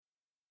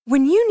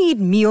When you need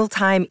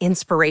mealtime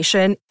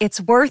inspiration,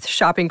 it's worth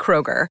shopping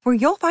Kroger, where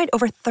you'll find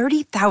over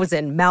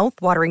 30,000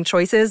 mouth-watering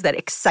choices that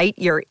excite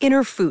your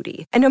inner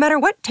foodie. And no matter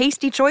what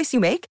tasty choice you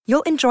make,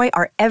 you'll enjoy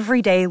our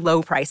everyday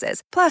low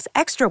prices, plus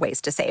extra ways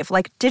to save,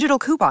 like digital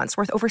coupons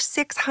worth over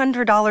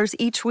 $600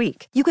 each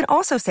week. You can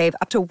also save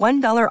up to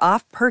 $1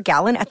 off per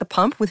gallon at the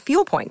pump with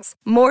fuel points.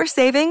 More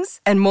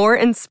savings and more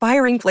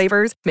inspiring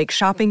flavors make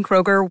shopping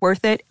Kroger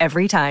worth it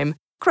every time.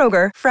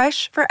 Kroger,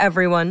 fresh for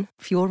everyone.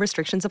 Fuel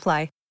restrictions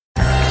apply.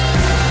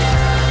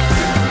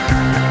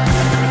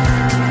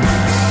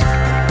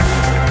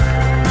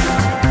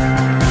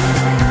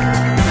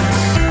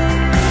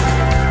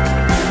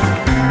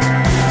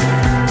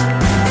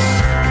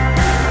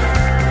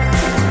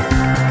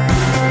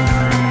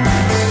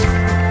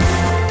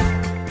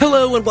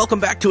 Hello and welcome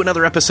back to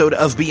another episode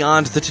of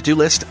Beyond the To-Do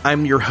List.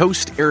 I'm your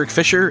host, Eric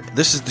Fisher.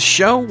 This is the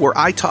show where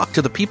I talk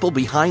to the people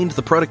behind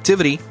the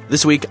productivity.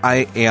 This week,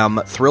 I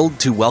am thrilled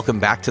to welcome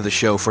back to the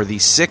show for the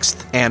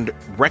sixth and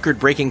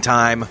record-breaking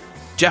time,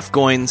 Jeff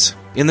Goins.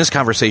 In this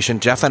conversation,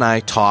 Jeff and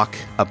I talk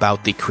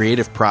about the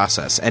creative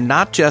process and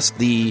not just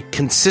the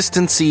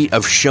consistency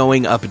of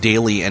showing up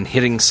daily and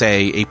hitting,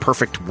 say, a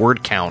perfect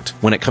word count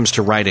when it comes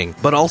to writing,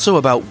 but also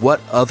about what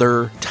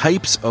other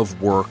types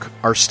of work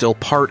are still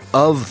part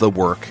of the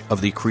work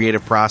of the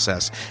creative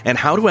process and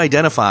how to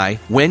identify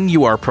when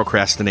you are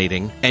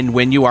procrastinating and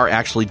when you are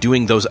actually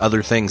doing those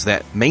other things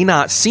that may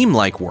not seem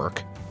like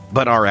work,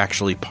 but are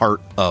actually part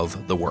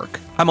of the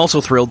work. I'm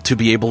also thrilled to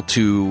be able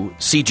to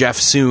see Jeff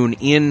soon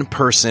in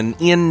person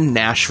in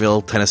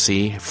Nashville,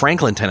 Tennessee,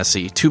 Franklin,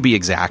 Tennessee, to be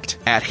exact,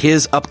 at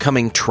his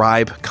upcoming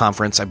Tribe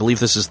conference. I believe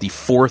this is the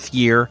fourth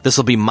year. This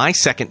will be my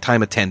second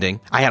time attending.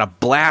 I had a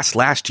blast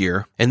last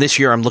year, and this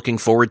year I'm looking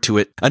forward to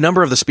it. A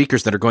number of the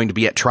speakers that are going to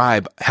be at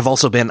Tribe have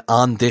also been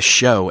on this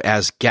show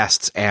as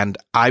guests, and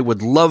I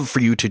would love for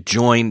you to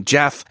join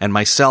Jeff and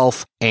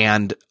myself.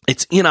 And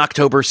it's in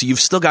October, so you've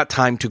still got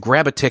time to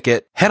grab a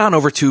ticket. Head on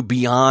over to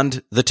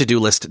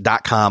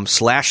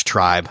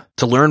beyondthetodolist.com/tribe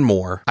to learn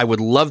more. I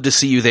would love to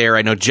see you there.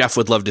 I know Jeff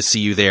would love to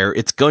see you there.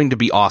 It's going to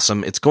be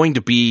awesome. It's going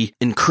to be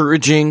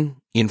encouraging,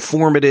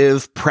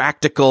 informative,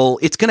 practical.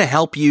 It's going to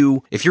help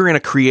you if you're in a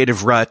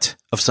creative rut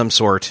of some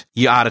sort.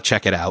 You ought to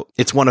check it out.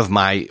 It's one of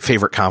my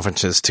favorite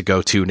conferences to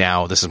go to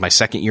now. This is my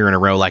second year in a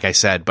row, like I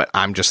said, but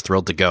I'm just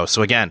thrilled to go.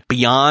 So again,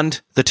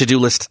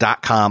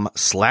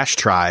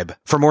 beyondthetodolist.com/tribe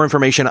for more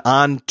information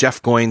on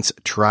Jeff Goins'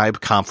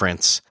 Tribe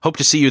Conference. Hope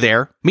to see you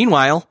there.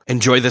 Meanwhile,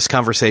 enjoy this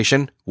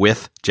conversation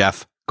with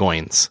Jeff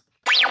Goins.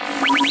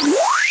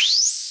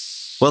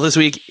 Well, this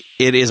week,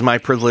 it is my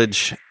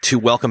privilege to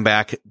welcome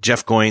back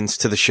Jeff Goins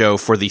to the show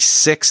for the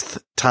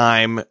sixth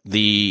time,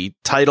 the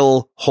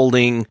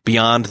title-holding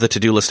Beyond the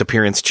To-Do List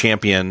appearance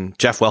champion.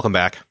 Jeff, welcome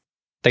back.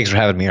 Thanks for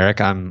having me,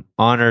 Eric. I'm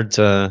honored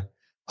to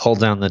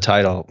hold down the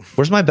title.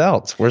 Where's my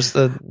belt? Where's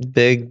the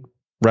big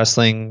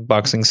wrestling,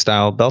 boxing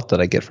style belt that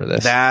I get for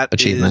this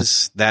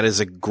achievement? That is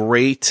a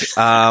great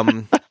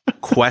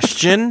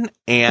question,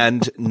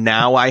 and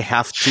now I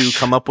have to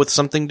come up with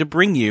something to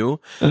bring you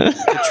to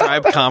the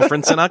Tribe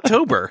Conference in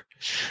October.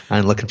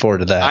 I'm looking forward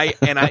to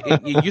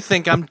that. You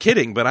think I'm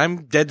kidding, but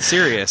I'm dead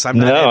serious. I'm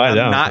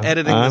not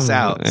editing this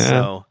out. Yeah.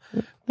 So,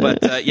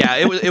 but yeah,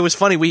 it was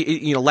funny.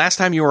 Last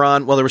time you were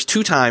on, well, there was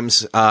two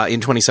times in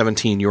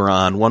 2017 you were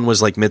on. One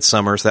was like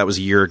midsummer, so that was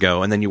a year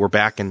ago, and then you were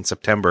back in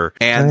September.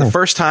 And the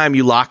first time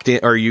you locked in,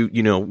 or you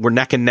were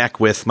neck and neck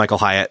with Michael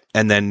Hyatt,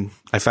 and then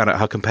I found out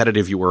how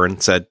competitive you were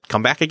and said,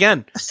 "Come back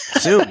again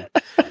soon."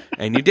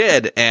 And you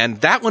did. And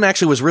that one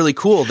actually was really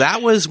cool.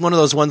 That was one of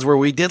those ones where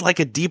we did like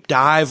a deep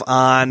dive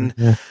on,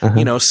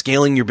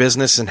 scaling your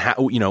business and how,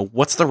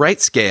 what's the right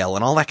scale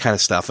and all that kind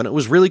of stuff. And it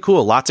was really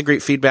cool. Lots of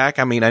great feedback.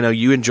 I mean, I know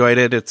you enjoyed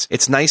it.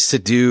 It's nice to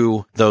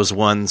do those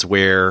ones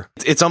where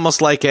it's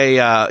almost like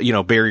a,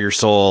 bare your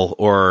soul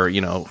or,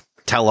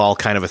 tell all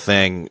kind of a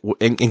thing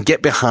and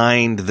get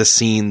behind the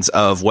scenes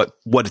of what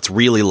it's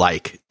really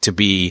like to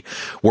be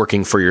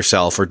working for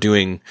yourself or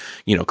doing,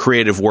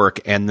 creative work.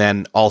 And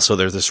then also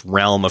there's this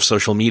realm of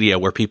social media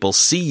where people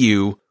see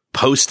you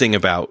posting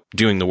about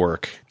doing the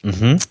work.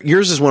 Mm-hmm.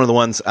 Yours is one of the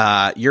ones,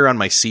 you're on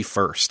my See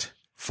First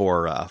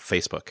for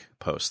Facebook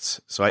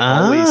posts. So I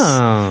always,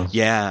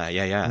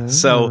 yeah.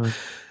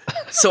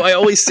 So I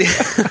always see,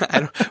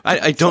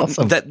 I don't,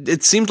 awesome. That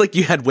it seemed like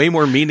you had way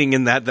more meaning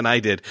in that than I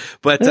did.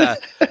 But,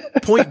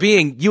 point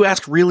being, you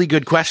ask really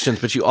good questions,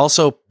 but you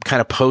also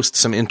kind of post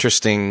some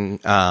interesting,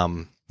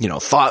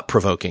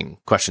 thought-provoking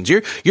questions.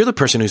 You're the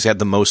person who's had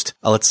the most,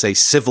 let's say,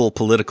 civil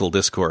political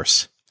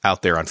discourse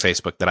out there on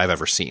Facebook that I've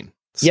ever seen.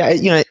 So.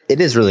 Yeah, it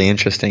is really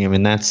interesting. I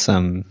mean, that's,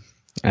 I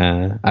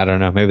don't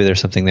know, maybe there's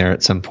something there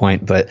at some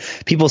point, but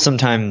people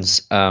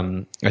sometimes,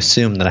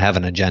 assume that I have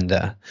an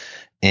agenda.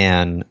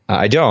 And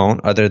I don't,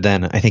 other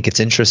than I think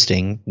it's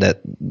interesting that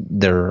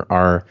there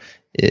are,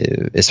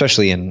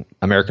 especially in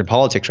American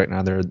politics right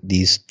now, there are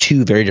these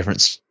two very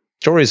different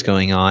stories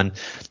going on,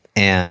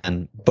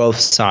 and both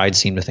sides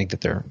seem to think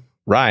that they're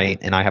right.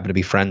 And I happen to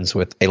be friends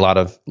with a lot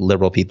of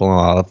liberal people and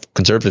a lot of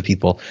conservative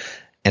people.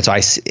 And so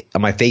I see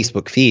on my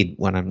Facebook feed,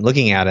 when I'm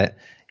looking at it,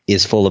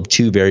 is full of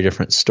two very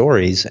different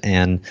stories.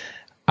 And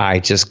I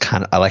just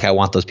I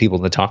want those people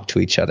to talk to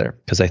each other,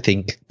 because I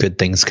think good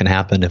things can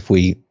happen if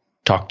we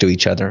talk to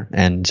each other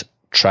and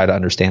try to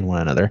understand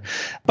one another.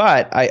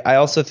 But I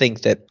also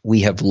think that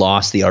we have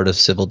lost the art of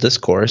civil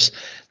discourse,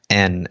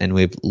 and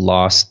we've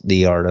lost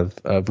the art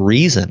of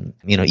reason.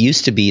 It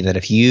used to be that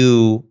if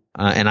you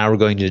and I were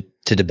going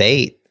to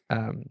debate,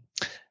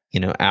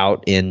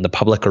 out in the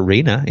public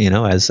arena,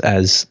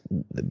 as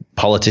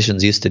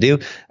politicians used to do,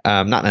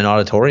 not in an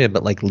auditorium,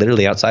 but like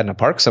literally outside in a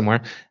park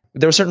somewhere,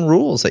 there were certain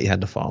rules that you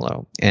had to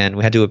follow, and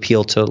we had to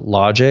appeal to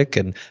logic.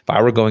 And if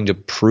I were going to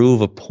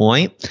prove a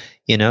point,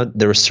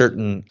 there were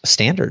certain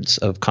standards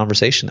of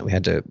conversation that we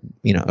had to,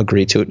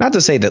 agree to. Not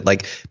to say that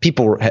like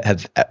people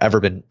have ever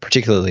been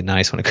particularly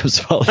nice when it comes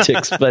to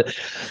politics, but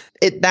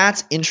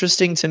that's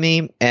interesting to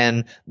me.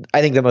 And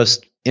I think the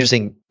most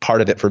interesting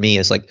part of it for me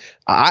is like,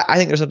 I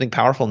think there's something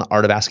powerful in the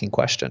art of asking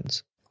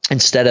questions.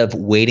 Instead of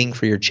waiting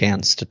for your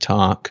chance to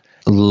talk,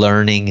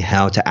 learning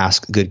how to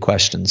ask good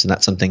questions. And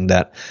that's something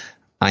that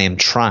I am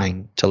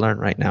trying to learn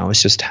right now.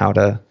 It's just how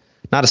to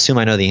not assume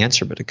I know the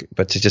answer,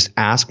 but to just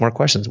ask more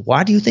questions.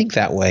 Why do you think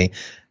that way?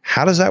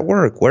 How does that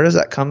work? Where does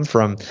that come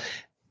from?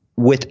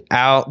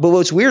 But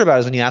what's weird about it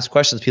is when you ask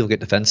questions, people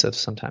get defensive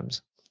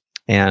sometimes.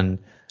 And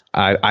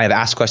I have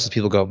asked questions,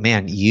 people go,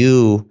 man,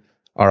 you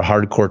are a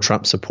hardcore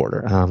Trump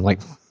supporter.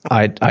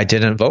 I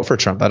didn't vote for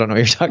Trump. I don't know what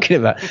you're talking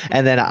about.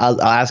 And then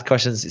I'll ask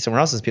questions somewhere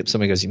else, and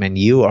somebody goes, man,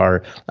 you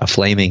are a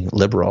flaming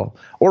liberal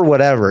or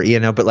whatever,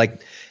 but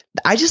like,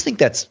 I just think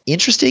that's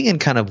interesting and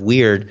kind of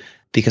weird,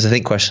 because I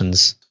think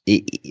questions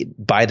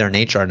by their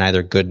nature are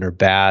neither good nor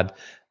bad.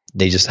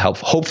 They just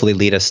hopefully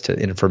lead us to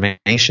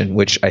information,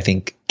 which I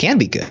think can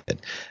be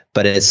good.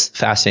 But it's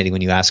fascinating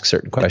when you ask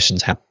certain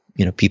questions, how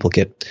people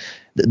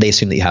they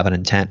assume that you have an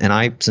intent, and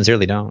I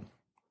sincerely don't.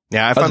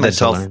 Yeah, I find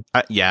myself.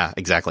 Yeah,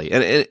 exactly,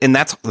 and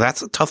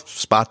that's a tough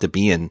spot to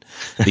be in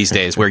these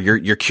days, where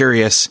you're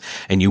curious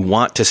and you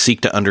want to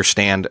seek to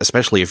understand,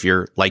 especially if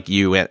you're like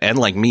you and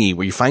like me,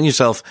 where you find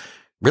yourself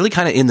really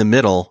kind of in the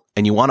middle,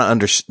 and you want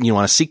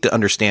to seek to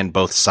understand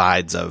both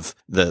sides of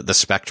the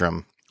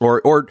spectrum.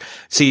 Or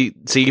see,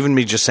 even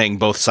me just saying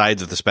both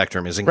sides of the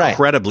spectrum is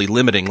incredibly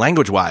limiting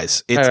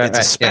language-wise. It's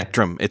a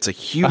spectrum. Yeah. It's a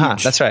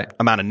huge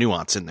amount of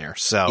nuance in there.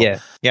 So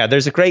yeah.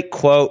 There's a great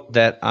quote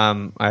that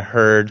I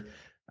heard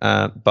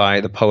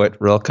by the poet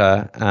Rilke,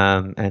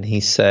 and he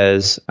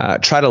says,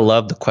 "Try to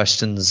love the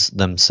questions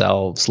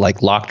themselves,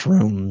 like locked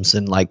rooms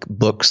and like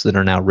books that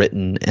are now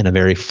written in a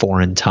very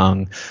foreign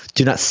tongue.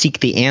 Do not seek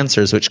the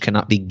answers which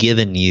cannot be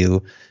given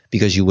you,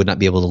 because you would not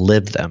be able to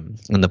live them.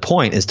 And the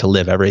point is to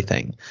live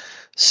everything."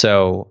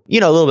 So, a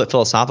little bit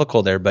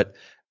philosophical there, but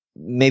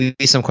maybe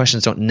some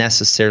questions don't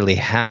necessarily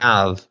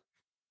have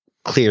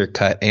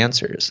clear-cut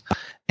answers.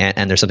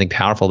 And there's something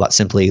powerful about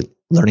simply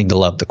learning to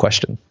love the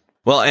question.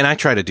 Well, and I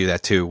try to do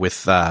that too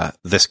with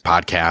this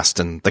podcast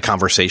and the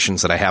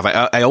conversations that I have.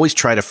 I always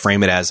try to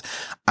frame it as,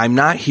 I'm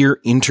not here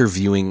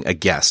interviewing a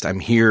guest.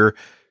 I'm here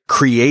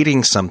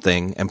creating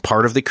something, and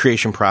part of the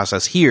creation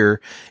process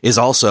here is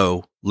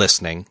also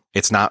listening.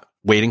 It's not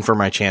waiting for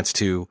my chance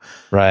to,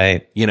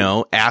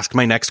 ask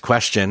my next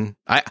question.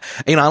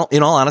 In all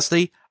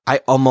honesty, I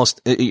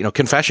almost,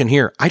 confession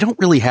here, I don't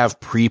really have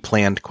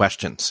pre-planned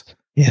questions.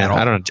 Yeah,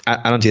 I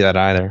don't do that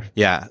either.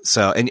 Yeah.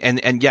 So,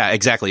 and yeah,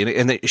 exactly.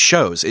 And it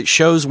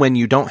shows when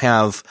you don't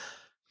have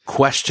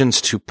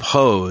questions to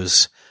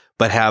pose,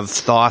 but have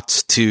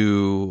thoughts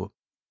to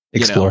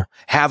explore,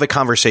 have a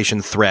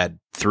conversation thread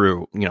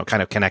through,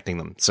 kind of connecting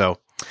them. So,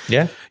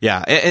 yeah.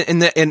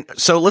 And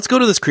so let's go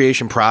to this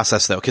creation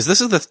process though, because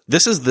this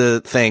is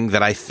the thing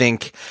that I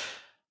think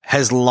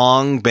has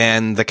long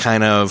been the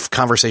kind of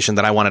conversation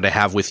that I wanted to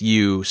have with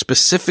you,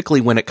 specifically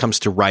when it comes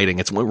to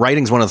writing.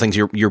 Writing's one of the things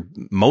you're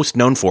most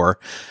known for,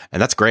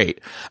 and that's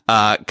great,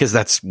 because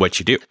that's what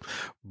you do.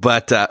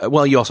 But,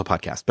 you also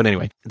podcast. But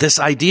anyway, this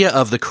idea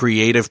of the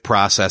creative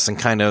process and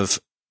kind of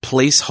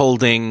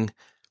placeholding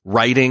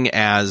writing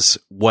as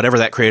whatever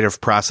that creative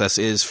process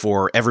is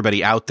for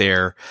everybody out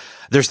there.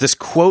 There's this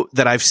quote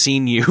that I've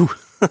seen you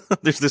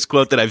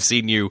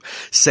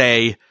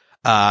say,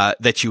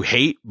 that you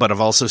hate, but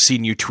I've also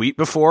seen you tweet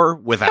before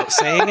without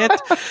saying it.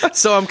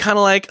 So I'm kind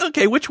of like,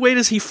 okay, which way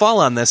does he fall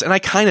on this? And I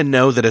kind of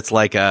know that it's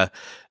like it's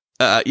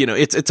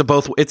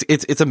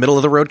a middle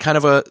of the road kind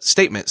of a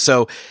statement.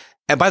 So,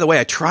 and by the way,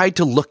 I tried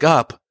to look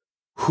up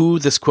who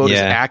this quote is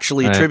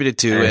actually attributed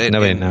to.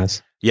 Nobody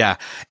knows. Yeah.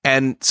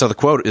 And so the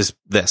quote is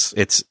this: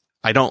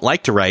 I don't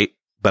like to write,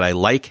 but I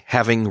like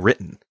having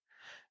written.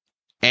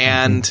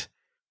 And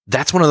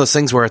that's one of those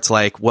things where it's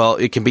like, well,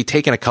 it can be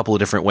taken a couple of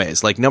different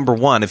ways. Like, number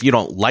one, if you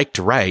don't like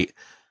to write,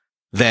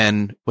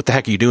 then what the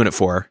heck are you doing it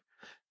for?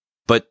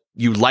 But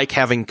you like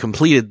having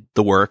completed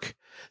the work.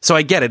 So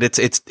I get it.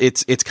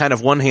 It's kind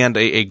of one hand,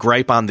 a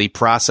gripe on the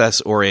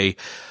process, or a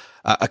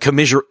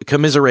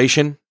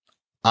commiseration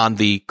on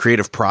the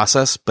creative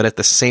process. But at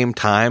the same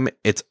time,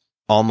 it's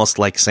almost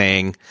like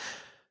saying,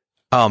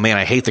 oh man,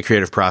 I hate the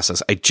creative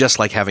process. I just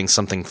like having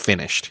something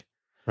finished.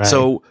 Right.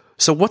 So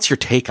what's your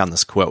take on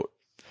this quote?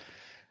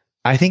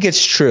 I think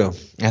it's true.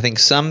 I think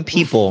some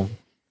people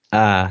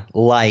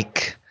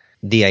like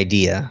the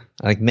idea.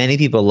 Like many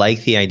people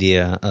like the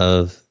idea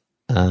of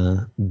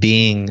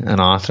being an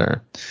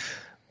author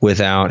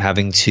without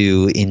having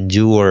to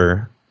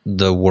endure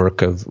the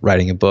work of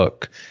writing a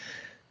book.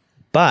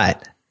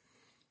 But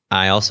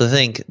I also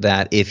think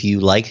that if you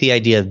like the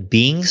idea of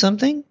being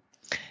something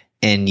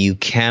and you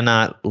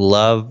cannot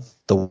love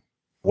the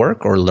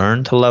work or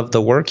learn to love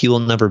the work, you will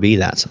never be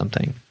that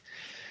something.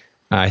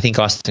 I think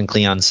Austin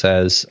Kleon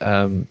says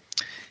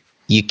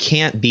you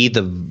can't be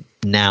the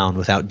noun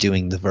without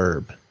doing the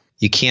verb.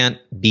 You can't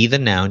be the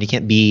noun. You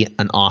can't be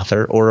an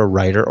author or a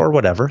writer or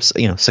whatever,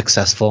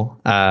 successful,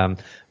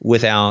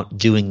 without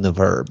doing the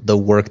verb, the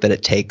work that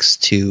it takes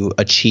to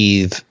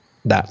achieve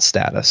that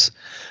status.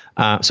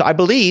 So I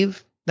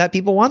believe that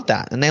people want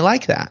that and they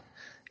like that.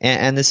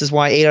 And this is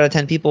why 8 out of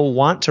 10 people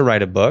want to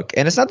write a book.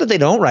 And it's not that they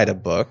don't write a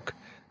book,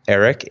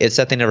 Eric. It's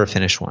that they never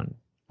finish one,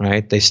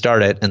 right? They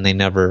start it and they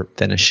never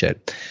finish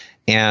it.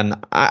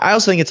 And I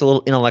also think it's a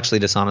little intellectually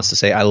dishonest to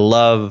say I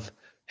love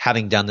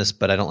having done this,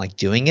 but I don't like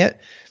doing it.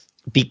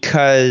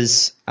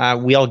 Because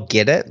we all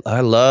get it. I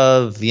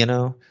love,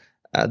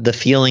 the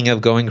feeling of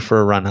going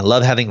for a run. I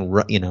love having,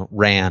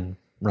 ran.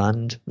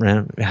 I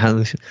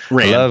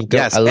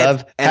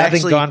love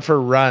having gone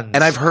for runs.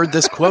 And I've heard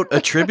this quote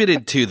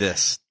attributed to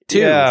this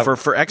too,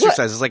 for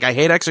exercise. It's like, I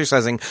hate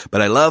exercising,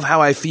 but I love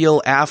how I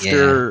feel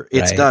after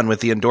it's done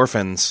with the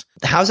endorphins.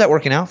 How's that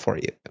working out for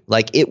you?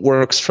 Like it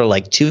works for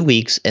like 2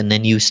 weeks and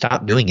then you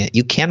stop doing it.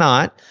 You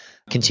cannot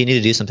continue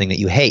to do something that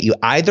you hate. You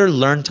either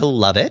learn to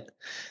love it,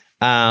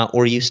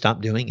 or you stop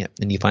doing it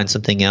and you find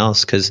something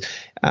else because,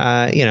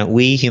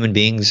 we human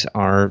beings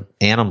are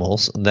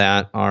animals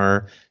that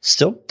are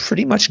still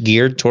pretty much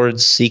geared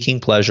towards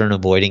seeking pleasure and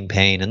avoiding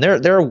pain. And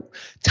there are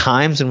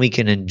times when we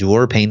can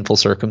endure painful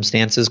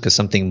circumstances because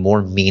something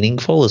more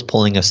meaningful is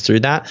pulling us through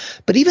that.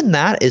 But even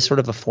that is sort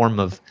of a form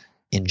of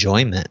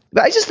enjoyment.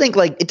 But I just think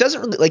it doesn't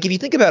really, if you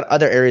think about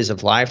other areas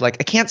of life, I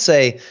can't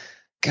say,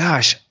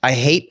 gosh, I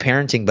hate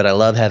parenting, but I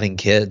love having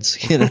kids,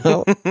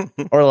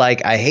 or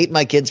I hate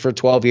my kids for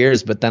 12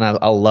 years, but then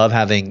I'll love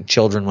having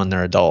children when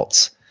they're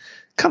adults.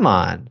 Come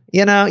on.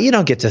 You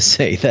don't get to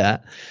say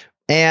that.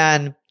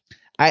 And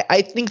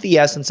I think the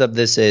essence of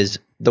this is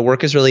the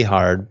work is really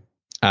hard,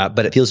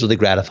 but it feels really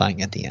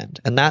gratifying at the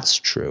end. And that's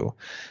true.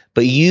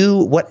 But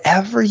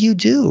whatever you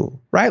do,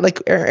 right?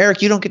 Like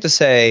Eric, you don't get to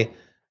say,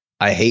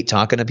 I hate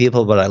talking to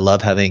people, but I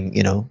love having,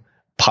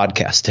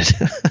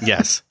 podcasted.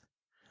 Yes.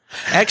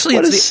 Actually,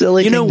 what a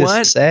silly thing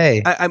to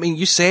say. I mean,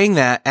 you saying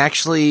that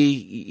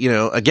actually,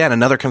 again,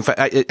 another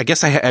I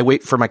guess I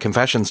wait for my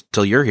confessions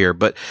till you're here,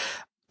 but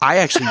I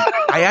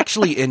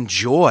actually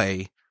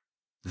enjoy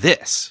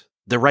this,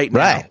 the right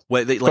now.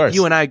 Like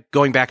you and I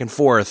going back and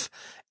forth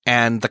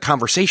and the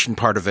conversation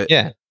part of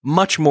it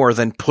much more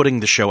than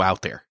putting the show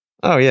out there.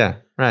 Oh yeah.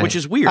 Right. Which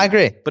is weird. I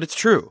agree. But it's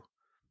true.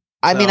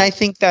 I mean, I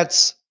think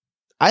that's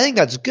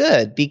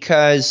good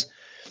because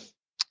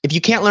if you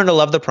can't learn to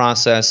love the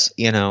process,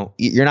 you're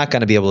not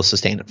going to be able to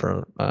sustain it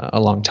for a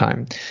long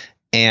time.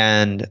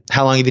 And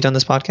how long have you done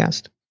this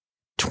podcast?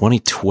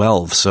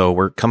 2012. So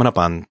we're coming up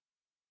on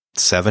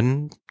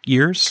 7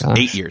 years, Gosh.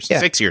 8 years,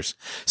 6 years,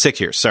 6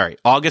 years. Sorry.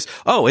 August.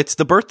 Oh, it's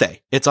the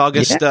birthday. It's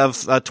August of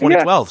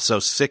 2012. Yeah. So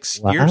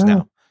 6 years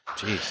now.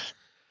 Jeez.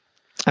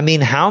 I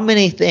mean, how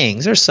many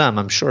things, there's some,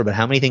 I'm sure, but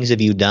how many things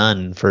have you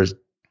done for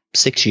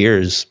 6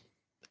 years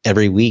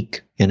every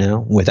week,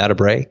 without a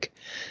break?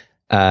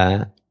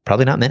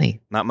 Probably not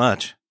many. Not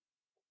much.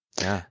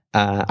 Yeah.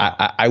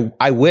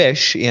 I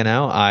wish,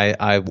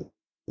 I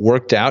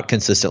worked out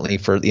consistently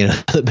for,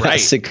 the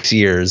past 6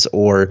 years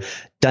or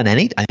done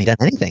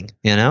anything,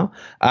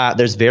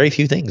 there's very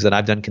few things that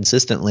I've done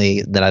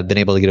consistently that I've been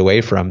able to get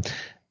away from,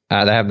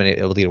 that I haven't been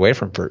able to get away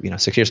from for,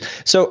 6 years.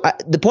 So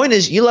the point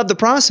is you love the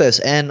process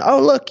and,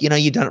 look,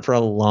 you've done it for a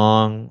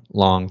long,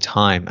 long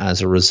time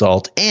as a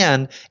result.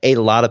 And a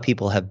lot of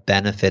people have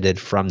benefited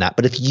from that.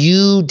 But if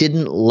you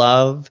didn't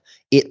love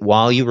it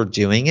while you were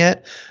doing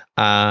it,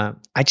 I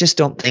just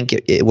don't think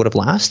it would have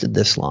lasted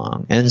this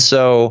long. And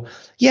so,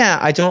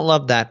 I don't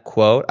love that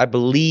quote. I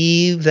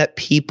believe that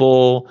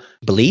people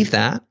believe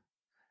that,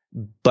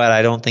 but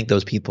I don't think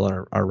those people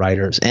are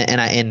writers.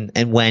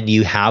 And when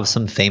you have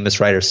some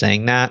famous writer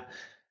saying that,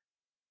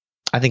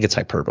 I think it's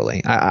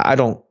hyperbole. I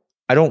don't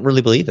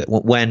really believe it.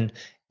 When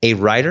a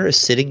writer is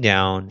sitting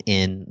down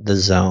in the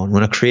zone,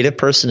 when a creative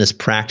person is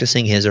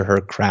practicing his or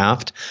her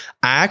craft,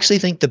 I actually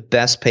think the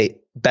best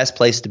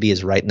place to be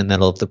is right in the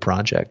middle of the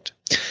project.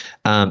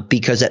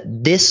 Because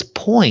at this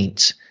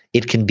point,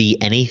 it can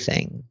be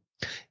anything.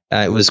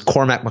 It was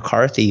Cormac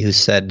McCarthy who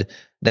said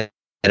that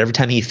every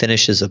time he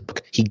finishes a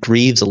book, he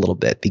grieves a little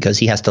bit because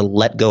he has to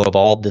let go of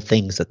all the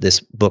things that this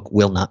book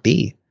will not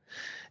be.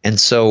 And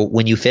so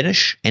when you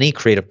finish any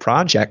creative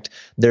project,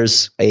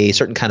 there's a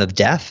certain kind of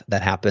death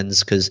that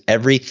happens because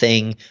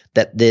everything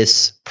that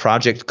this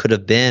project could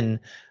have been,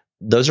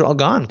 those are all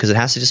gone because it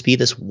has to just be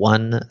this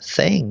one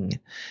thing.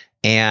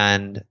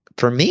 And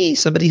for me,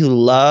 somebody who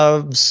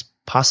loves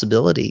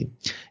possibility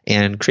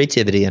and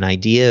creativity and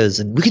ideas,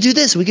 and we could do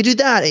this, we could do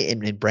that,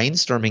 and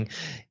brainstorming,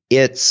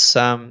 it's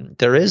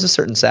there is a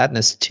certain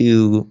sadness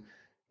to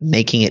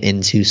making it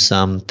into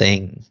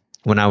something.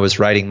 When I was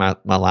writing my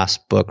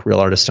last book, Real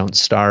Artists Don't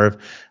Starve,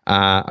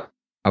 I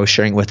was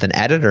sharing with an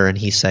editor, and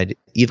he said,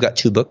 "You've got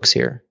 2 books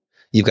here.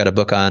 You've got a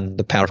book on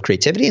the power of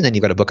creativity, and then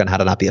you've got a book on how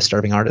to not be a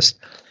starving artist."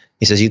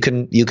 He says, you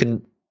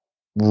can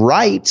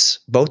write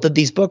both of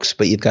these books,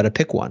 but you've got to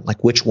pick one.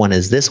 Like, which one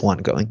is this one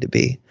going to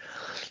be?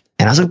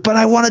 And I was like, but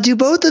I want to do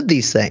both of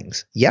these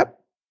things. Yep,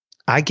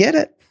 I get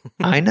it.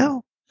 I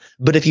know.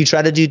 But if you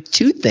try to do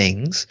 2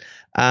 things,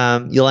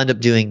 you'll end up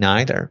doing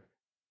neither,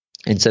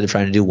 instead of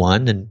trying to do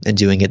one and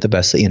doing it the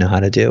best that you know how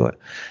to do it.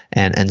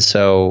 And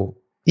so,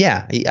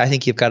 yeah, I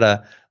think you've got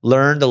to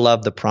learn to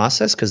love the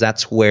process, because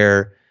that's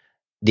where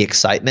the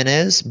excitement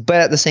is. But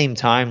at the same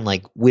time,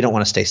 like, we don't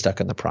want to stay stuck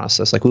in the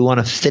process. Like, we want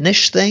to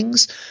finish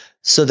things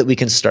so that we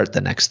can start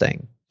the next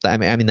thing. I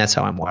mean, that's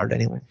how I'm wired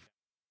anyway.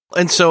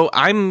 And so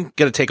I'm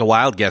going to take a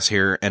wild guess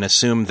here and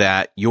assume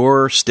that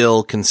you're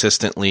still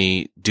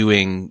consistently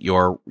doing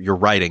your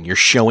writing. You're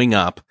showing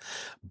up,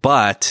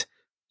 but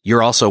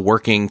you're also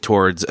working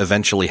towards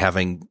eventually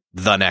having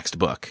the next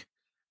book.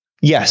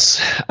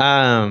 Yes.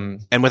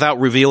 And without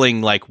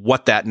revealing like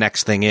what that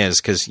next thing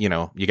is, because, you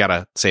got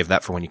to save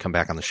that for when you come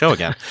back on the show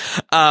again.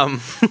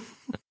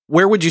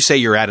 Where would you say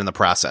you're at in the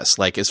process?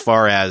 Like, as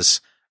far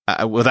as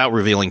without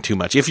revealing too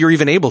much, if you're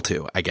even able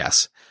to, I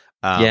guess.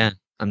 Yeah,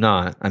 I'm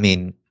not. I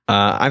mean,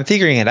 I'm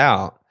figuring it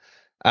out.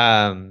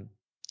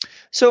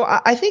 So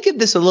I think of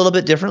this a little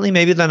bit differently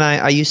maybe than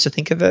I used to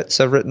think of it.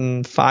 So I've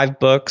written 5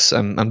 books.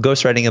 I'm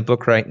ghostwriting a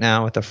book right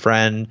now with a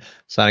friend.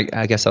 So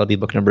I guess that'll be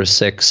book number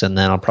 6, and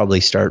then I'll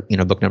probably start,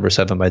 book number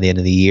 7 by the end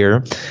of the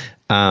year.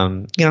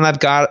 And I've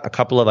got a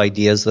couple of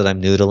ideas that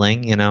I'm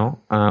noodling,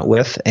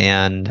 with,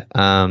 and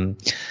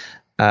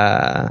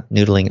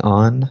noodling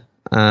on.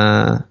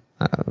 I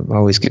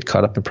always get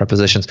caught up in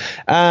prepositions.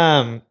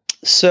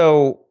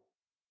 So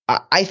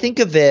I think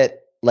of it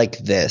like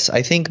this.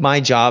 I think my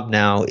job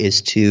now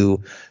is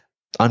to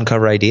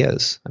uncover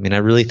ideas. I mean, I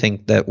really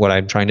think that what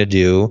I'm trying to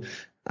do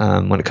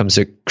when it comes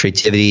to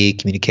creativity,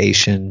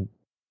 communication,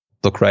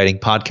 book writing,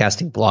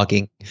 podcasting,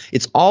 blogging,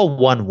 it's all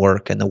one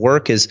work. And the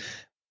work is,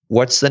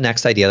 what's the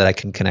next idea that I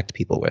can connect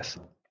people with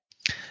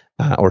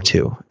or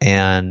to?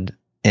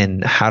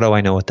 And how do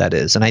I know what that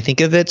is? And I think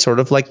of it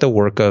sort of like the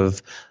work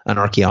of an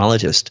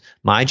archaeologist.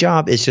 My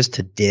job is just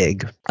to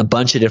dig a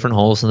bunch of different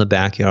holes in the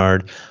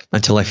backyard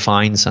until I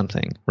find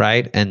something,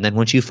 right? And then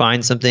once you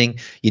find something,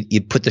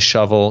 you put the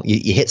shovel,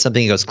 you hit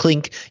something, it goes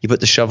clink, you put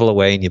the shovel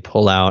away and you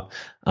pull out,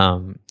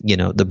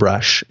 the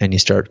brush, and you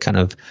start kind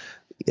of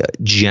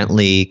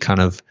gently kind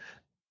of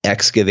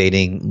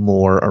excavating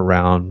more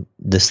around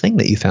this thing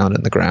that you found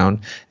in the ground,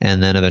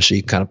 and then eventually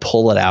you kind of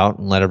pull it out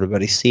and let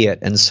everybody see it.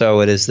 And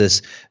so it is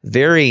this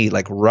very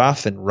like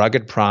rough and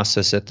rugged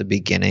process at the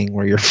beginning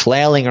where you're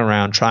flailing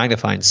around trying to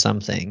find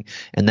something,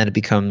 and then it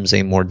becomes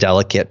a more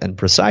delicate and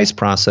precise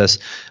process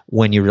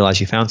when you realize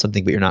you found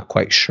something but you're not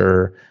quite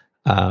sure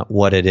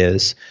what it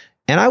is.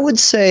 And I would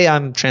say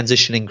I'm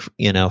transitioning,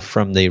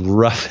 from the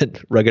rough and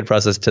rugged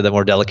process to the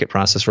more delicate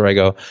process where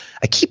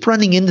I keep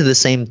running into the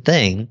same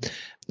thing,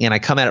 and I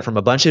come at it from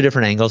a bunch of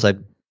different angles. I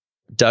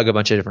dug a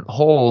bunch of different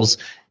holes,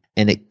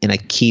 and I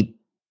keep,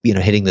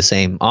 hitting the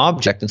same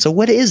object. And so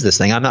what is this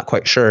thing? I'm not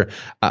quite sure.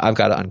 I've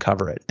got to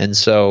uncover it. And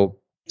so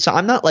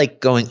I'm not like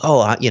going,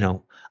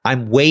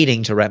 I'm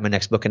waiting to write my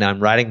next book, and now I'm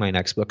writing my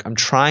next book. I'm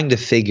trying to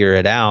figure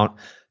it out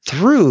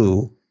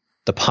through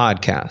the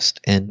podcast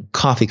and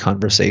coffee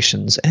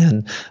conversations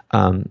and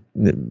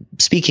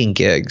speaking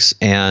gigs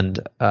and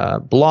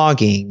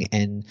blogging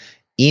and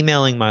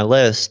emailing my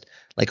list.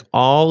 Like,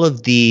 all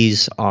of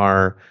these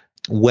are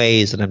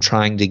ways that I'm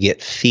trying to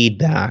get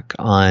feedback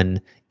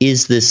on,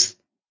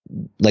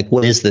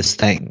 what is this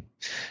thing?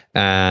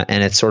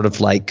 And it's sort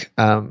of like,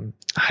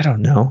 I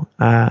don't know.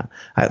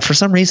 For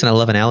some reason, I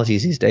love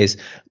analogies these days.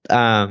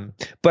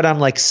 But I'm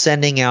like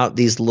sending out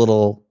these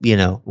little,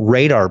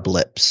 radar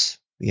blips,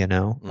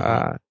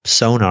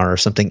 sonar or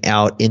something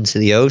out into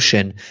the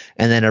ocean.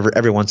 And then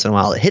every once in a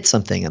while it hits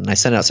something, and I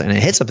send out something, and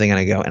it hits something, and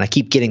I go, and I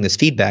keep getting this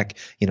feedback,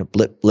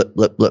 blip, blip,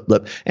 blip, blip,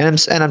 blip. And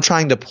I'm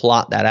trying to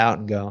plot that out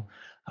and go,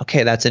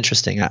 okay, that's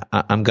interesting.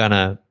 I'm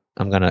gonna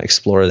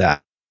explore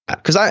that.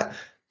 'Cause I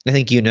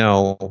think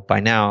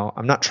by now,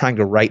 I'm not trying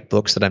to write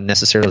books that I'm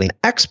necessarily an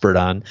expert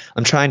on.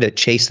 I'm trying to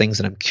chase things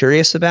that I'm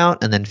curious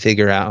about and then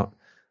figure out,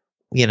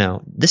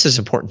 this is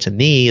important to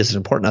me. Is it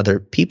important to other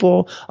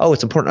people? Oh,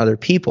 it's important to other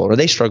people, or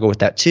they struggle with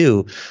that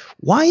too.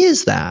 Why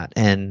is that?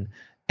 And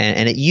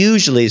it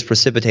usually is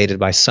precipitated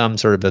by some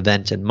sort of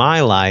event in my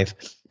life,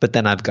 but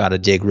then I've got to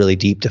dig really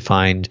deep to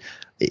find,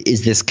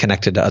 is this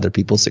connected to other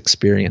people's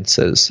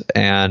experiences?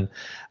 And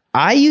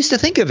I used to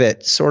think of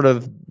it sort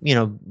of,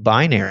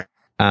 binary.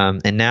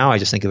 And now I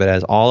just think of it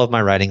as all of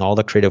my writing, all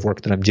the creative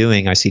work that I'm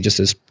doing, I see just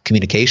as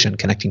communication,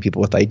 connecting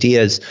people with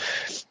ideas.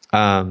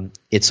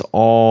 It's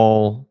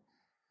all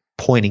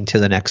pointing to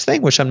the next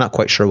thing, which I'm not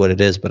quite sure what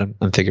it is, but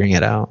I'm figuring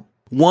it out.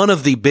 one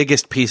of the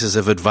biggest pieces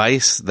of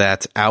advice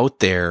that's out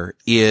there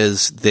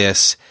is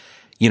this,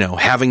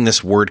 having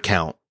this word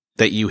count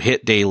that you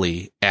hit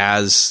daily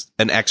as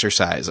an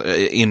exercise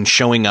in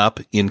showing up,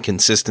 in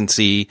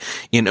consistency,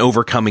 in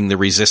overcoming the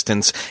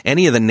resistance,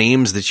 any of the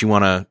names that you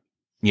want to,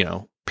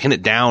 pin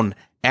it down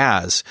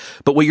as.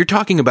 But what you're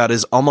talking about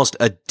is almost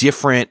a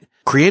different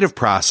creative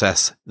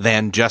process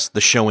than just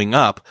the showing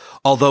up,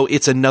 although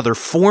it's another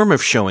form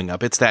of showing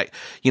up. It's that,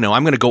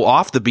 I'm going to go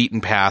off the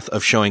beaten path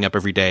of showing up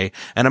every day,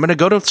 and I'm going to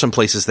go to some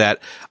places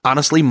that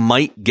honestly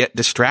might get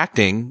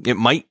distracting. It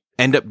might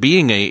end up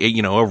being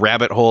a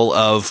rabbit hole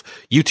of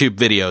YouTube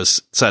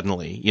videos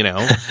suddenly,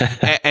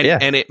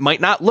 and it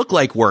might not look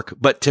like work,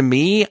 but to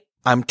me,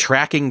 I'm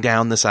tracking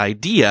down this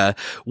idea.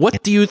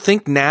 What do you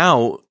think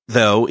now,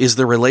 though, is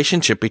the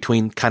relationship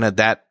between kind of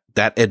that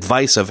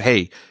advice of,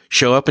 hey,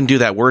 show up and do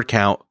that word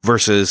count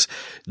versus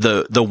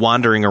the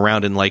wandering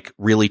around and like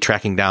really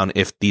tracking down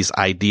if these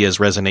ideas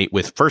resonate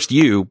with first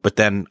you, but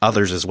then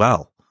others as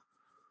well?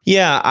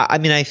 Yeah. I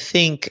mean, I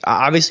think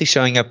obviously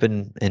showing up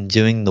and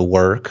doing the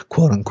work,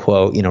 quote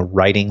unquote,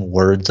 writing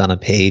words on a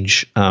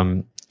page,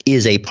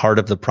 is a part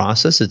of the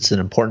process. It's an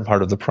important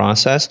part of the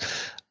process.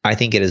 I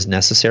think it is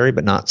necessary,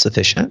 but not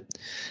sufficient.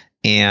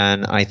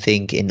 And I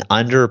think an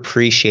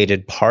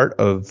underappreciated part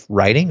of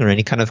writing or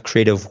any kind of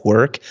creative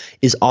work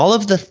is all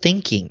of the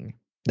thinking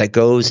that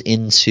goes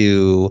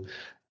into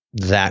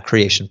that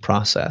creation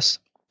process.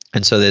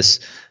 And so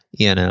this,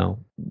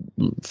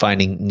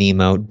 Finding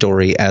Nemo,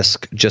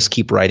 Dory-esque, just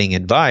keep writing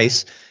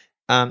advice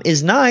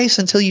is nice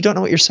until you don't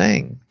know what you're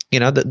saying.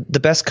 The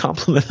best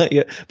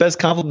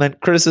compliment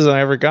criticism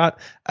I ever got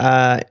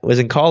was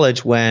in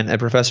college when a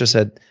professor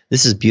said,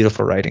 "This is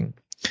beautiful writing,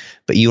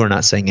 but you are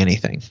not saying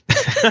anything."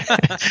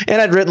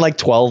 And I'd written like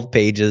 12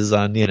 pages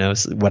on,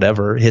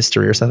 whatever,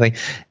 history or something.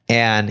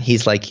 And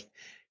he's like,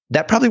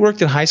 that probably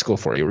worked in high school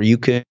for you, where you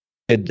could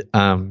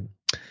pull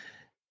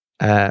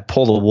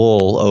the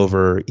wool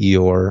over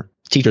your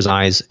teacher's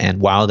eyes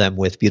and wow them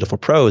with beautiful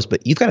prose,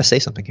 but you've got to say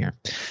something here.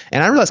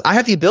 And I realized I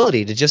have the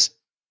ability to just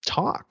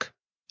talk,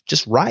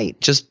 just write,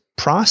 just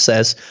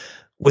process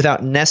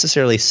without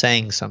necessarily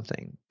saying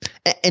something,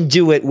 and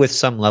do it with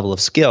some level of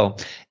skill.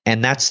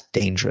 And that's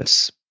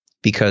dangerous,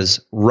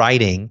 because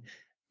writing,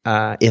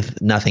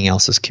 if nothing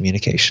else, is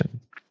communication.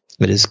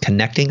 It is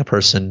connecting a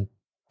person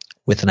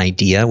with an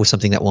idea, with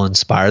something that will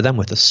inspire them,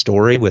 with a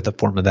story, with a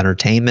form of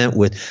entertainment,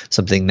 with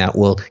something that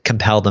will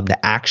compel them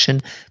to action.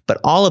 But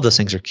all of those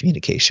things are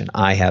communication.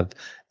 I have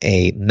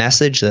a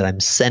message that I'm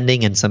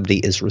sending and somebody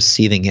is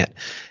receiving it.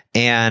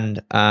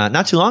 And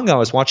not too long ago, I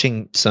was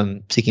watching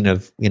speaking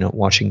of,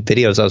 watching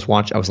videos,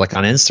 I was like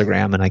on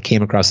Instagram, and I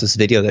came across this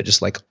video that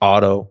just like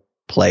auto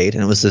played.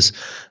 And it was this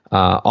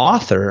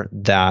author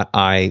that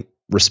I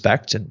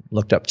respect and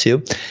looked up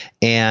to.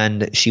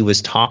 And she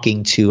was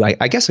talking to,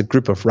 I guess, a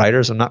group of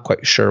writers. I'm not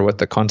quite sure what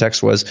the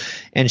context was.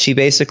 And she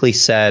basically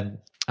said,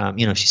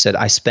 she said,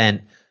 I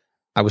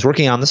was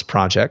working on this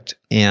project,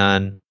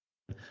 and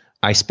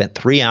I spent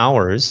 3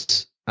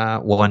 hours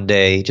one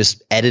day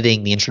just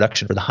editing the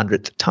introduction for the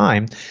 100th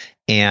time.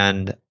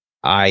 And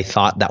I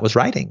thought that was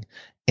writing.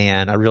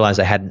 And I realized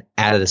I hadn't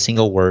added a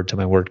single word to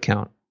my word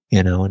count.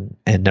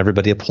 And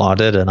everybody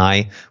applauded, and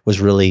I was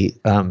really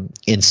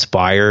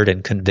inspired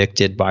and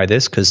convicted by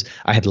this, because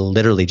I had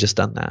literally just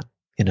done that.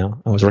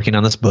 I was working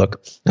on this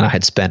book, and I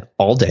had spent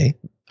all day,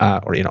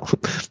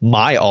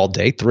 my all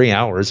day, 3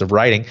 hours of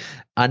writing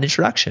an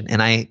introduction,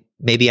 and I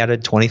maybe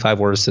added 25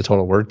 words to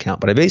total word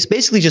count, but I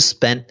basically just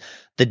spent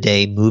the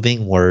day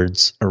moving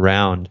words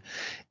around.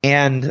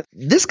 And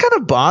this kind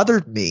of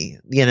bothered me,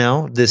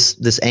 this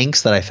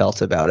angst that I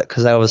felt about it,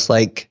 because I was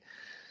like,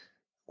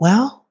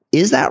 well,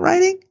 is that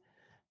writing?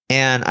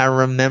 And I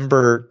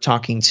remember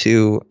talking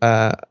to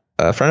a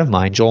friend of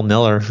mine, Joel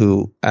Miller,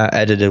 who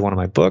edited one of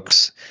my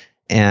books.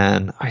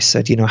 And I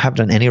said, I haven't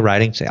done any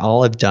writing today.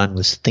 All I've done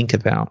was think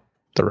about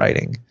the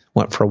writing.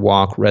 Went for a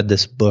walk, read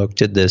this book,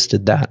 did this,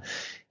 did that.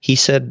 He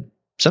said,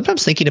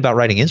 sometimes thinking about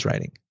writing is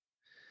writing.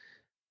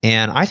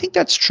 And I think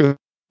that's true.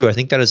 I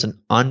think that is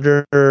an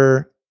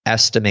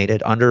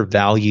underestimated,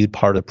 undervalued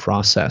part of the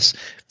process.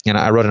 And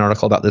I wrote an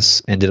article about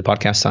this and did a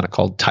podcast on it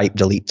called Type,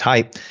 Delete,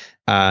 Type.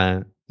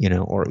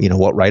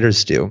 What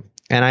writers do.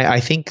 And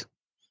I think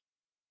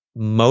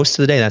most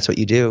of the day, that's what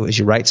you do, is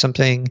you write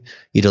something,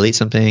 you delete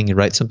something, you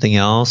write something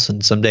else.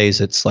 And some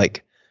days it's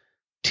like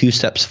 2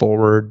 steps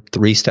forward,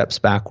 3 steps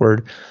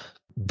backward.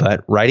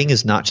 But writing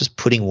is not just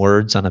putting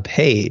words on a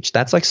page.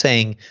 That's like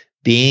saying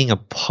being a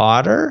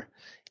potter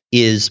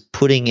is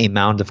putting a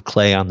mound of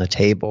clay on the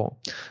table,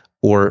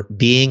 or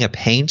being a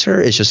painter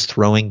is just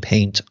throwing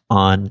paint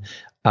on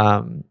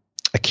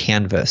a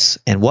canvas.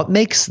 And what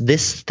makes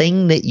this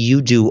thing that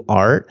you do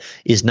art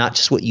is not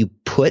just what you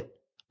put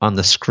on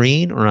the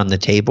screen or on the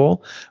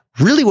table.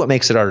 Really what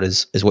makes it art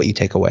is what you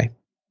take away.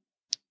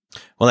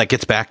 Well, that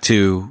gets back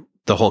to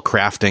the whole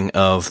crafting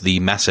of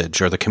the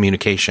message or the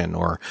communication,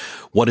 or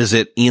what is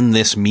it in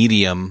this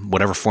medium,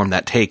 whatever form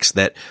that takes,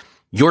 that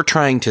you're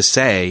trying to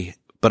say,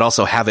 but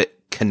also have it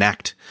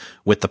connect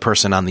with the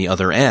person on the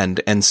other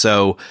end. And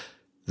so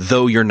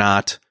though you're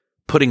not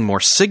putting more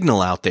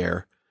signal out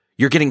there,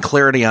 you're getting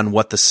clarity on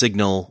what the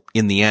signal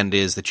in the end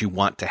is that you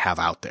want to have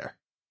out there.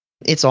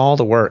 It's all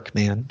the work,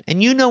 man.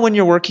 And you know when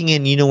you're working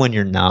and you know when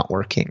you're not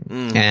working.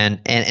 And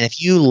if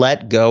you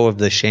let go of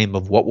the shame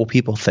of what will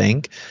people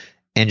think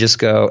and just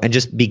go and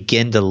just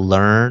begin to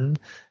learn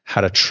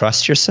how to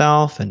trust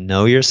yourself and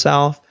know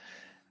yourself,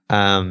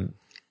 and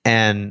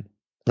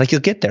like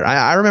you'll get there.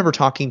 I remember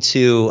talking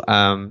to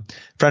a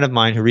friend of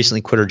mine who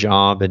recently quit her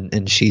job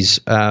and she's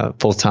a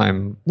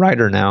full-time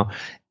writer now.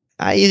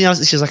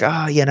 She's like,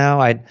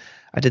 I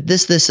did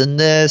this, and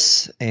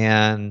this,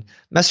 and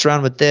messed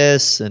around with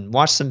this, and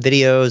watched some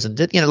videos,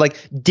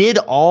 and did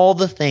all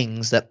the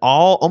things that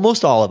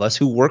almost all of us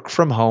who work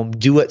from home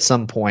do at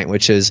some point,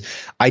 which is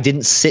I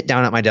didn't sit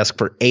down at my desk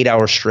for 8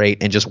 hours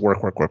straight and just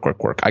work.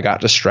 I got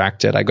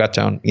distracted. I got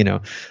down,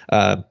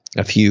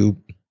 a few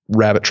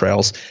rabbit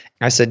trails.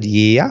 I said,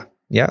 yeah,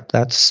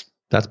 that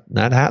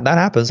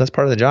happens. That's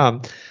part of the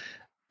job.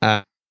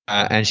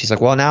 And she's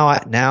like, well, now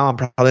I'm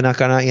probably not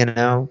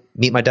gonna,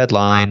 meet my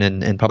deadline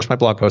and publish my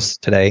blog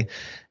post today.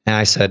 And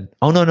I said,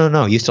 oh,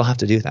 no, you still have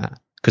to do that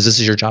because this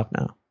is your job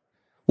now.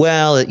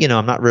 Well,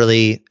 I'm not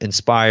really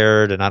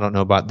inspired and I don't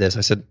know about this.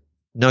 I said,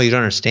 no, you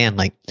don't understand.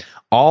 Like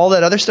all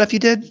that other stuff you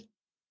did,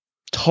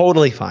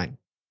 totally fine.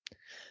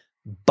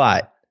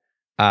 But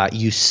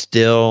you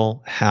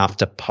still have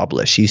to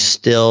publish. You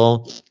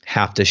still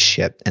have to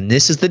ship. And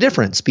this is the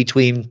difference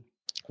between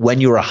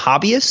when you were a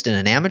hobbyist and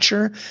an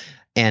amateur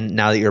and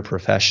now that you're a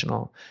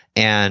professional.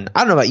 And I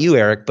don't know about you,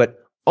 Eric,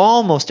 but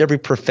almost every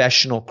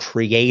professional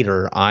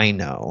creator I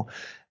know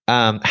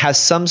has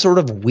some sort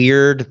of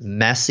weird,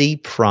 messy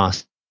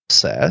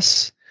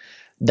process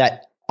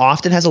that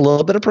often has a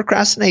little bit of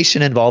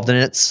procrastination involved in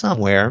it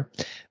somewhere,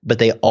 but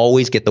they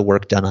always get the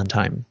work done on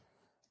time.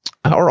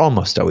 Or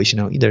almost always,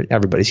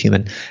 everybody's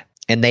human.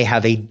 And they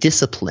have a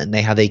discipline.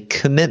 They have a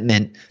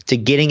commitment to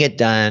getting it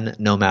done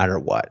no matter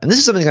what. And this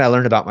is something that I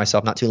learned about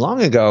myself not too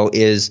long ago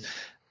is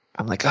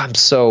I'm like, I'm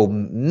so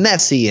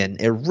messy and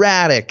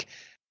erratic,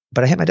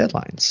 but I hit my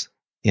deadlines,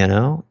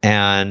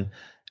 and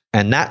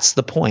that's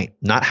the point,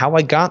 not how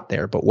I got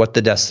there, but what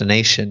the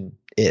destination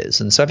is.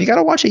 And so if you got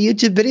to watch a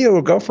YouTube video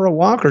or go for a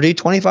walk or do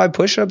 25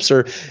 push-ups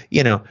or,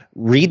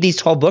 read these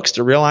 12 books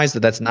to realize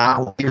that that's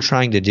not what you're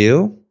trying to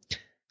do.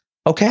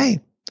 Okay.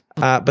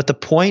 But the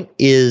point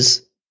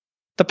is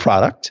the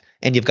product,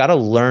 and you've got to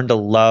learn to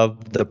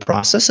love the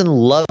process and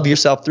love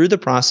yourself through the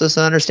process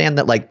and understand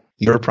that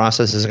your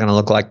process is going to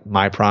look like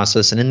my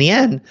process. And in the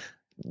end,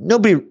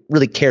 nobody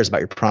really cares about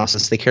your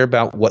process. They care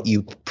about what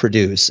you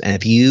produce. And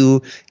if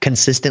you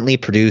consistently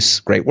produce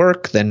great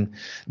work, then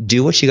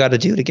do what you got to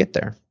do to get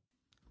there.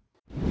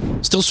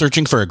 Still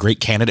searching for a great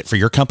candidate for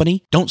your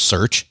company? Don't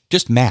search,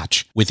 just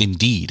match with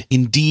Indeed.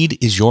 Indeed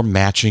is your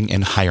matching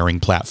and hiring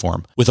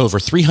platform with over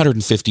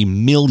 350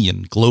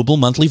 million global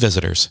monthly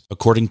visitors,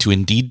 according to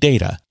Indeed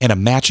data, and a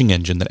matching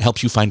engine that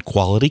helps you find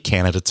quality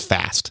candidates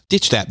fast.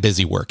 Ditch that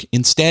busy work.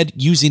 Instead,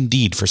 use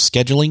Indeed for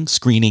scheduling,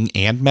 screening,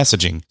 and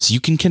messaging so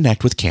you can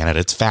connect with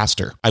candidates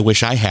faster. I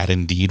wish I had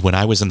Indeed when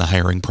I was in the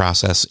hiring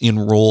process in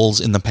roles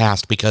in the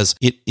past because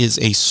it is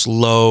a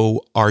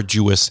slow,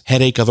 arduous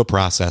headache of a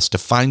process to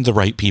find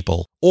the right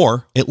people,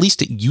 or at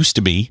least it used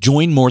to be.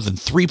 Join more than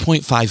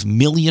 3.5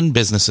 million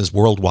businesses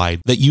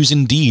worldwide that use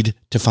Indeed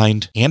to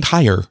find and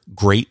hire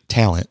great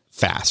talent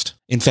fast.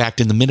 In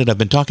fact, in the minute I've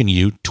been talking to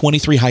you,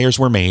 23 hires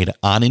were made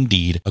on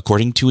Indeed,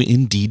 according to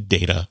Indeed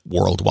data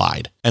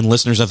worldwide. And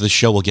listeners of the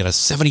show will get a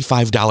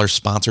 $75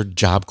 sponsored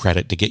job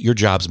credit to get your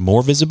jobs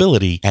more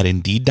visibility at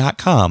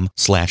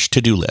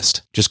Indeed.com/to-do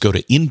list. Just go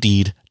to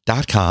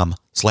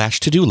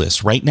Indeed.com/to-do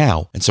list right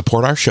now and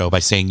support our show by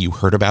saying you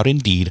heard about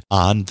Indeed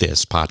on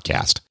this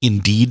podcast.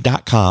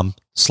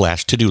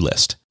 Indeed.com/to-do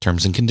list.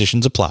 Terms and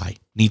conditions apply.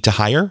 Need to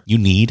hire? You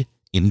need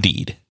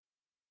Indeed.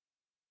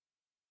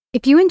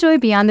 If you enjoy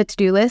Beyond the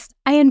To-Do List,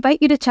 I invite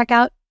you to check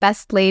out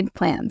Best Laid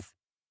Plans.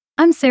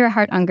 I'm Sarah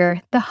Hart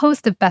Unger, the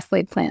host of Best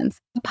Laid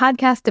Plans, a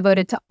podcast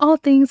devoted to all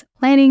things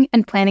planning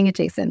and planning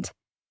adjacent.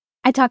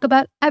 I talk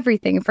about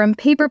everything from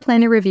paper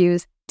planner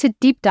reviews to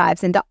deep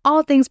dives into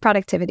all things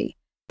productivity,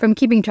 from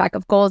keeping track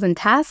of goals and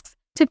tasks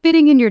to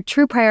fitting in your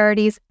true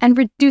priorities and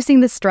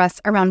reducing the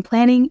stress around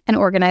planning and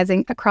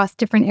organizing across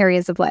different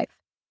areas of life.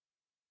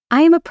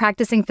 I am a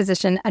practicing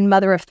physician and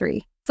mother of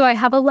 3, so I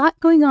have a lot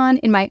going on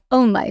in my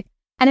own life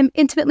and am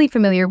intimately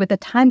familiar with the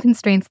time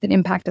constraints that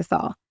impact us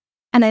all.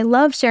 And I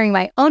love sharing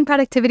my own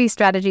productivity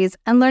strategies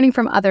and learning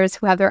from others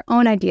who have their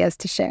own ideas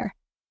to share.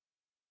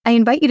 I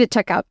invite you to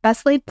check out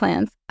Best Laid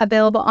Plans,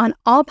 available on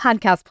all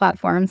podcast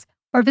platforms,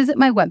 or visit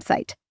my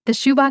website,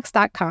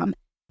 theshubox.com,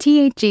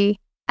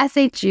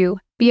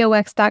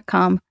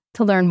 THESHUBOX.com,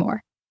 to learn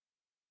more.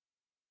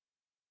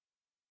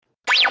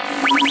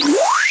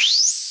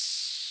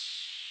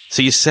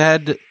 So you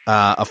said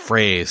a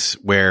phrase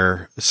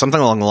where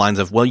something along the lines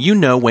of, well,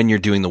 when you're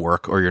doing the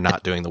work or you're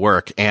not doing the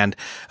work. And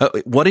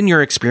what in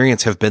your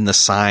experience have been the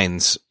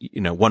signs,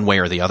 one way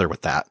or the other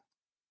with that?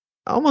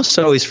 Almost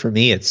always for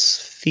me,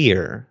 it's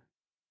fear.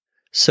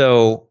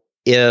 So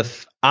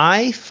if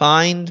I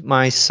find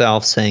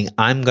myself saying,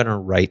 I'm going to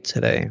write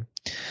today,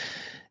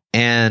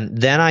 And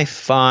then I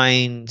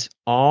find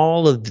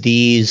all of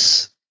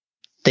these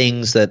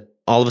things that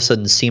all of a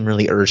sudden seem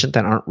really urgent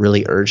that aren't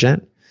really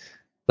urgent.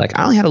 Like,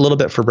 I only had a little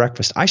bit for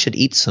breakfast. I should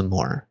eat some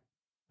more,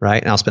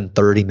 right? And I'll spend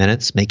 30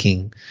 minutes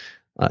making,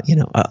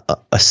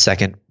 a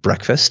second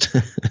breakfast,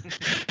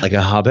 like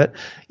a hobbit.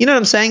 You know what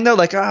I'm saying, though?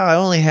 Like, I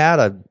only had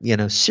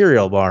a,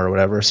 cereal bar or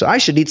whatever, so I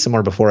should eat some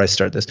more before I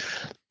start this.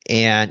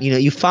 And,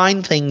 you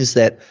find things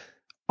that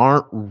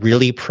aren't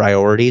really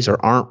priorities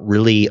or aren't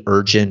really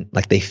urgent,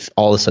 like they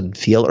all of a sudden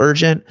feel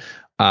urgent,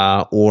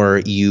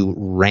 or you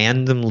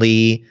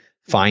randomly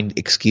find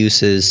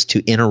excuses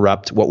to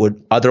interrupt what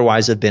would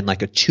otherwise have been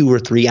like a 2 or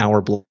 3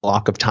 hour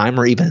block of time,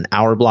 or even an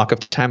hour block of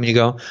time. And you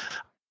go,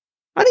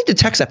 I need to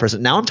text that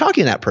person. Now I'm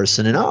talking to that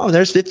person, and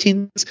there's 15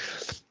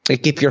 minutes.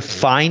 Like, if you're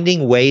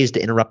finding ways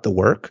to interrupt the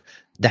work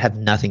that have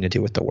nothing to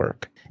do with the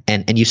work,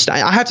 and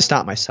I have to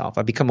stop myself.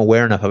 I become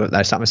aware enough of it that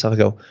I stop myself and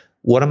go,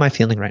 what am I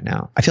feeling right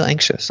now? I feel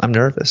anxious. I'm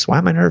nervous. Why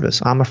am I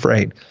nervous? I'm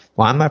afraid.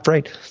 Why am I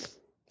afraid?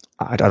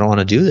 I don't want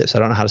to do this. I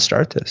don't know how to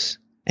start this.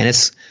 And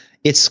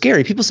it's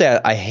scary. People say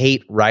I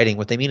hate writing.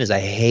 What they mean is I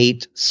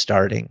hate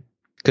starting,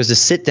 because to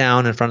sit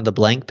down in front of the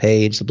blank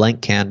page, the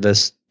blank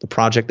canvas, the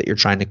project that you're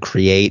trying to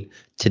create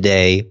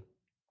today,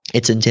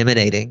 it's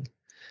intimidating.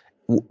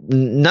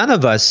 None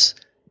of us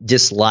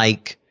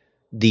dislike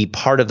the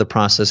part of the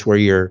process where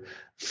you're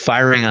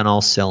firing on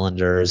all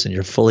cylinders and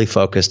you're fully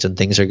focused and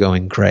things are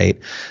going great.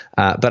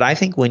 But I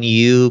think when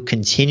you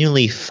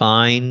continually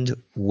find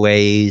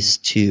ways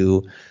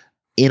to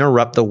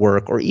interrupt the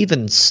work, or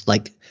even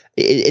like,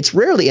 it's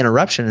rarely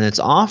interruption, and it's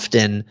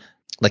often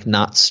like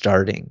not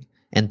starting,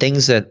 and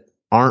things that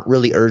aren't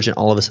really urgent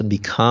all of a sudden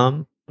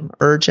become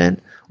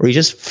urgent, or you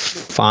just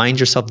find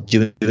yourself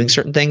doing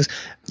certain things,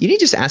 you need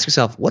to just ask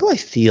yourself, what do I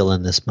feel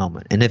in this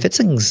moment? And if it's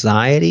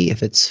anxiety,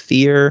 if it's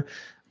fear,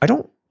 I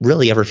don't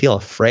really ever feel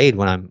afraid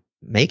when I'm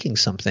making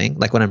something.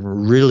 Like, when I'm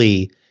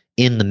really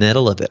in the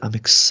middle of it, I'm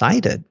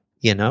excited.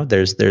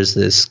 There's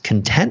this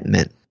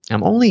contentment.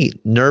 I'm only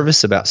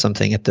nervous about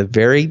something at the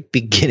very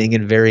beginning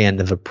and very end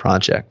of a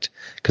project,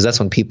 because that's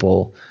when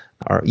people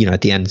are,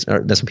 at the end, or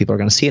that's when people are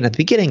going to see it. And at the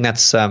beginning,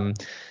 that's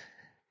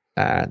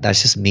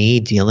just me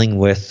dealing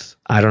with,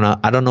 I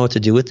don't know what to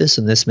do with this,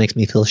 and this makes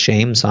me feel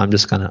shame, so I'm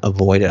just going to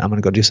avoid it. I'm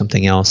going to go do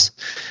something else.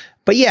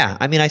 But yeah,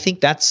 I mean, I think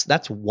that's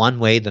one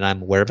way that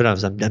I'm aware of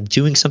it. I'm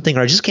doing something,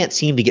 or I just can't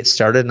seem to get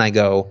started, and I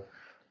go,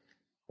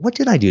 what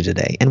did I do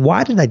today? And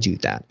why did I do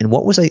that? And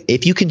what was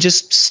if you can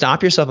just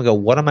stop yourself and go,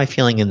 what am I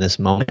feeling in this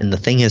moment? And the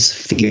thing is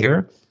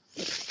fear.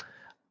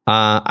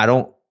 I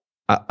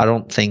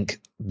don't think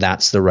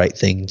that's the right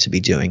thing to be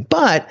doing.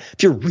 But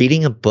if you're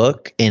reading a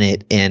book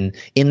and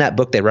in that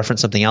book they reference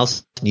something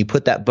else, and you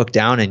put that book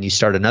down and you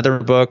start another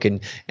book,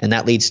 and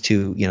that leads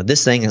to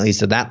this thing, and leads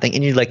to that thing,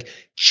 and you're like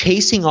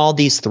chasing all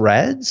these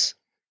threads,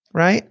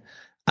 right?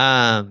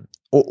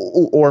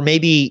 Or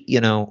maybe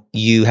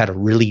you had a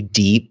really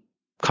deep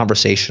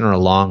conversation or a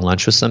long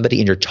lunch with somebody,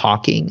 and you're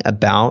talking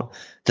about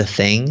the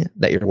thing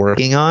that you're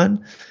working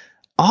on.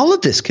 All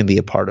of this can be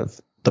a part of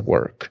the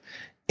work.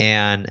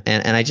 And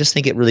I just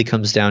think it really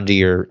comes down to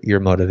your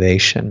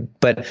motivation.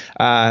 But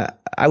I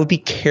would be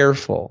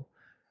careful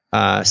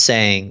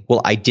saying,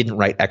 well, I didn't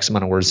write X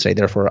amount of words today,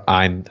 therefore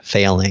I'm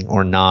failing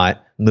or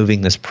not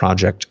moving this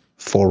project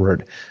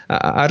forward.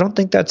 I don't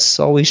think that's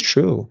always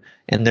true.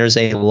 And there's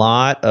a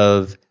lot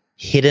of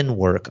hidden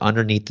work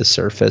underneath the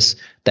surface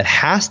that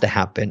has to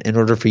happen in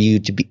order for you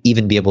to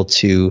even be able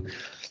to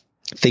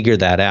figure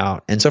that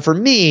out. And so for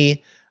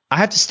me, I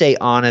have to stay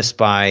honest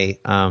by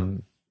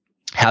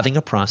having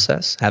a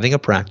process, having a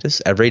practice.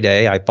 Every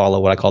day I follow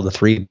what I call the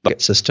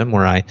 3-bucket system,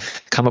 where I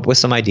come up with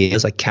some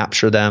ideas, I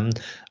capture them,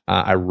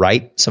 I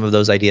write some of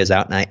those ideas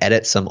out, and I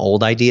edit some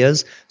old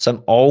ideas. So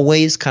I'm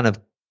always kind of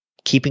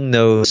keeping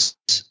those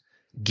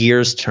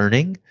gears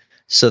turning,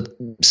 so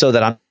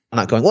that I'm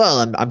not going,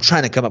 well, I'm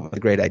trying to come up with a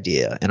great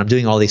idea, and I'm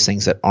doing all these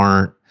things that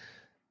aren't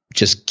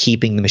just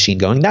keeping the machine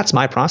going. That's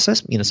my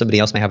process. Somebody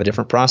else may have a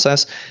different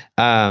process.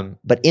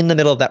 But in the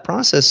middle of that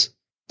process,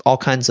 all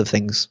kinds of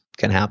things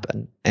can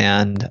happen.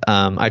 And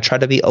I try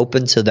to be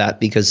open to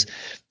that, because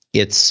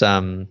it's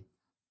kind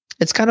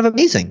of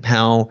amazing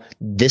how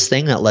this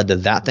thing that led to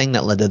that thing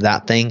that led to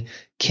that thing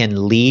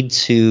can lead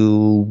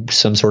to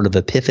some sort of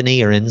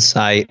epiphany or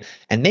insight.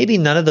 And maybe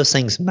none of those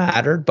things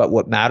mattered, but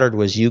what mattered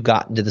was you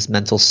got into this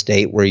mental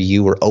state where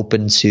you were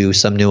open to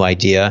some new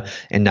idea,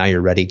 and now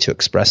you're ready to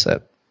express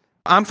it.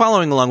 I'm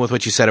following along with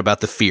what you said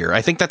about the fear.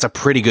 I think that's a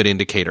pretty good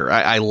indicator.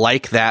 I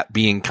like that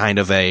being kind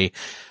of a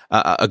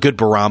good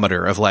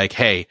barometer of like,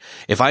 hey,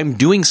 if I'm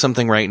doing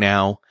something right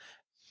now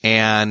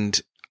and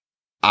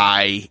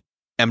I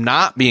am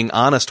not being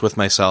honest with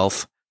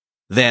myself,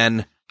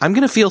 then I'm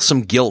going to feel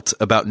some guilt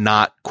about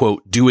not,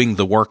 quote, doing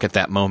the work at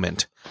that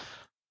moment.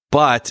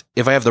 But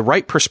if I have the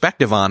right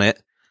perspective on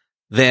it,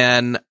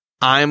 then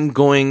I'm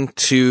going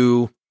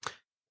to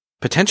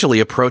potentially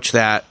approach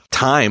that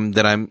time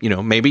that I'm,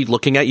 maybe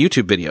looking at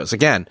YouTube videos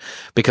again,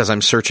 because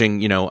I'm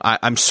searching,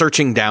 I'm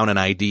searching down an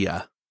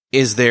idea.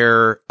 is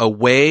there a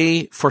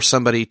way for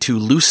somebody to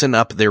loosen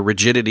up their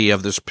rigidity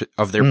of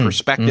their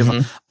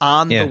perspective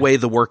on the way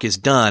the work is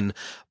done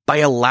by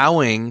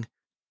allowing,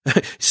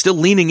 still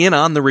leaning in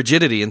on the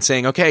rigidity and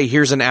saying, okay,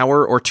 here's an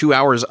hour or 2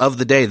 hours of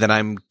the day that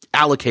I'm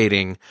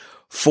allocating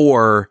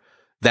for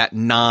that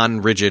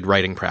non-rigid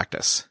writing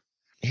practice?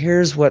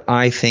 Here's what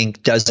I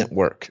think doesn't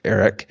work,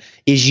 Eric,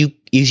 is you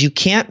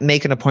can't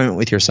make an appointment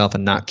with yourself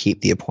and not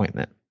keep the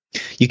appointment.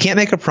 You can't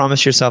make a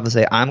promise to yourself and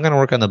say, I'm going to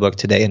work on the book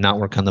today and not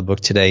work on the book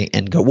today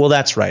and go, well,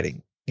 that's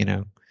writing,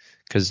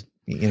 because,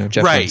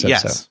 Jeff right. said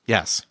Yes. so.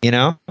 Yes.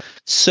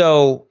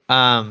 So,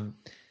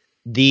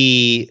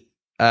 you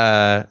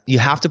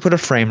have to put a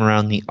frame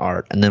around the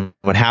art. And then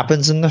what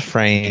happens in the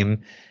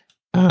frame,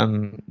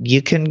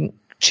 you can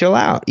chill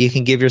out. You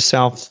can give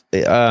yourself,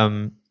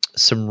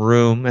 some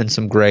room and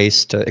some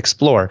grace to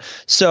explore.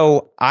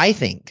 So I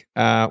think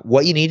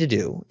what you need to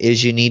do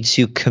is you need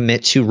to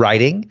commit to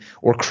writing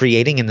or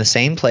creating in the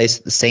same place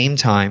at the same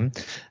time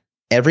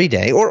every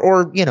day,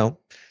 or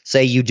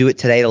say you do it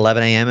today at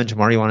 11 a.m. and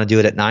tomorrow you want to do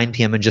it at 9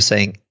 p.m. and just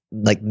saying,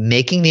 like,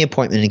 making the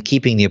appointment and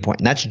keeping the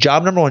appointment. That's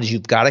job number one. Is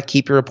you've got to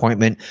keep your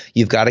appointment.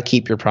 You've got to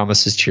keep your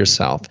promises to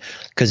yourself,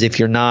 because if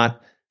you're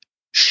not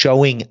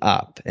showing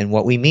up, and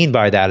what we mean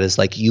by that is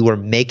like you are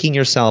making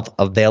yourself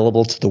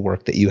available to the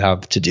work that you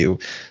have to do,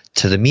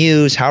 to the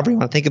muse, however you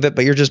want to think of it,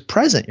 but you're just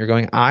present. You're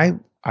going,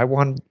 I'm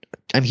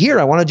here.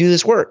 I want to do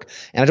this work,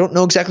 and I don't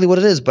know exactly what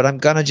it is, but I'm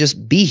gonna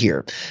just be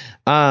here.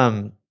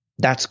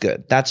 That's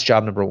good. That's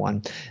job number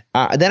one.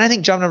 Then I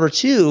think job number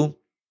two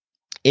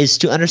is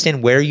to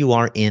understand where you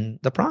are in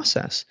the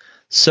process.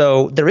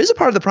 So there is a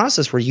part of the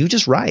process where you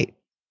just write,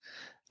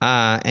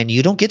 and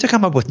you don't get to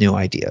come up with new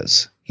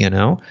ideas,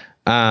 and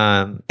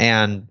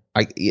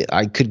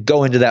I could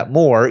go into that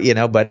more,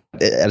 but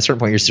at a certain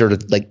point you're sort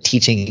of like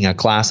teaching a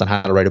class on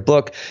how to write a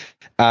book.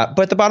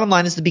 But the bottom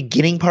line is the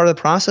beginning part of the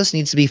process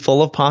needs to be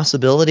full of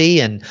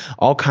possibility and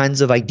all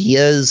kinds of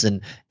ideas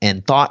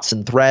and thoughts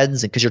and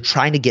threads, because you're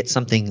trying to get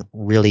something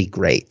really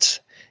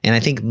great. And I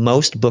think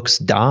most books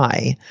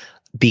die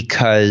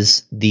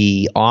because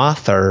the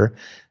author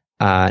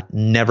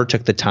never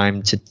took the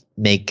time to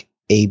make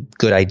a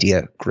good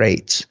idea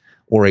great,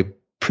 or a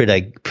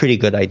pretty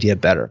good idea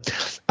better.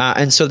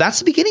 And so that's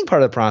the beginning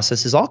part of the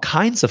process, is all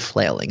kinds of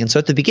flailing. And so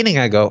at the beginning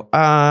I go,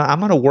 I'm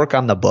going to work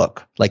on the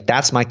book. Like,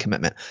 that's my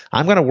commitment.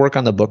 I'm going to work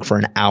on the book for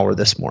an hour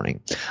this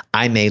morning.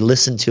 I may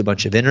listen to a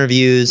bunch of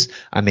interviews.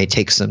 I may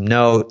take some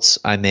notes.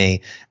 I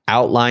may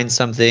outline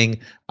something.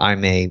 I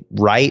may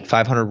write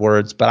 500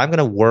 words, but I'm going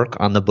to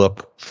work on the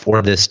book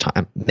for this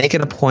time. Make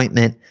an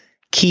appointment,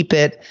 keep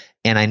it,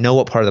 and I know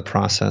what part of the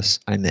process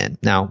I'm in.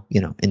 Now,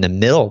 in the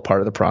middle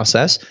part of the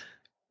process,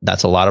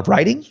 that's a lot of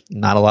writing,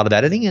 not a lot of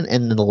editing. And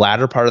in the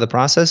latter part of the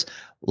process,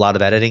 a lot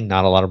of editing,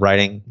 not a lot of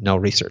writing, no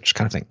research,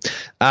 kind of thing.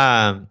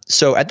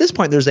 So at this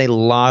point, there's a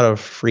lot of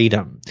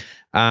freedom.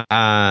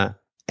 And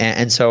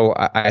so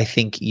I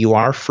think you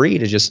are free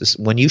to just,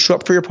 when you show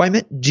up for your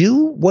appointment, do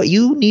what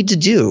you need to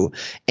do.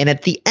 And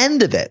at the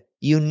end of it,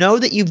 you know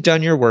that you've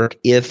done your work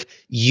if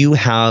you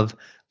have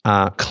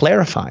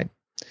clarified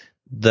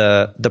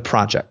the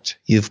project.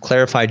 You've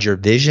clarified your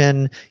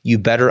vision. You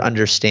better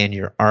understand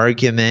your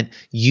argument.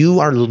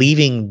 You are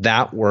leaving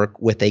that work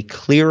with a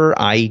clearer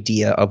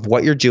idea of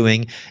what you're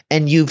doing,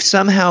 and you've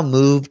somehow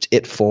moved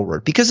it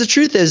forward. Because the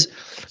truth is,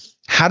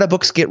 how do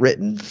books get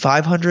written?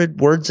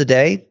 500 words a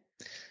day?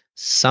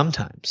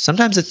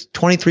 Sometimes it's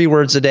 23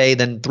 words a day,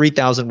 then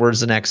 3,000 words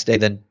the next day,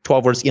 then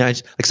 12 words.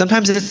 Like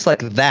sometimes it's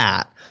like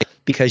that,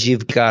 because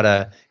you've got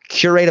to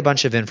curate a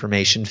bunch of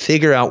information,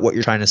 figure out what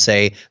you're trying to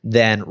say,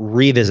 then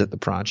revisit the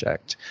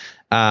project.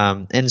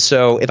 And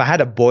so if I had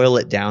to boil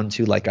it down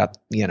to like a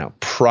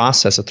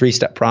process, a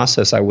 3-step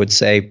process, I would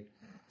say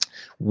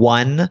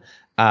 1,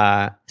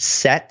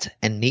 set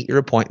and meet your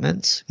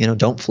appointments.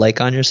 Don't flake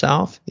on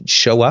yourself.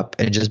 Show up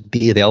and just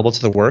be available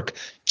to the work.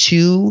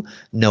 2,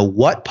 know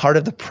what part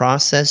of the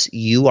process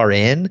you are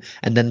in.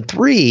 And then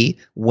 3,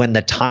 when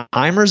the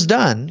timer's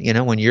done,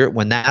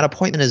 when that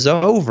appointment is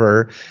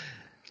over,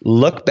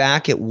 look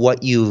back at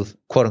what you've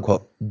quote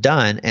unquote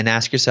done and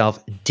ask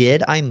yourself,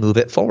 did I move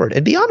it forward?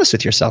 And be honest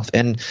with yourself.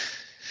 And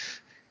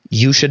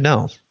you should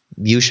know.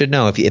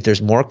 If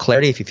there's more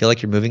clarity, if you feel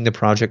like you're moving the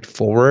project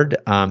forward,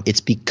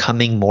 it's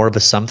becoming more of a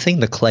something,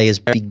 the clay is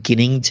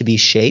beginning to be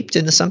shaped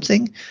into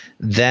something,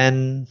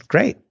 then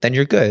great, then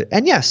you're good.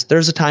 And yes,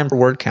 there's a time for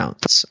word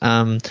counts.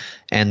 And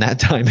that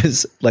time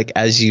is like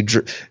as you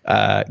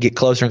get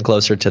closer and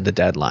closer to the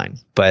deadline.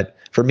 But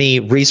for me,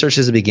 research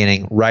is the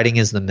beginning, writing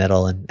is the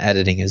middle, and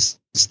editing is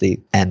the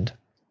end.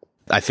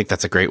 I think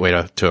that's a great way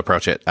to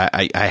approach it.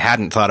 I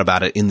hadn't thought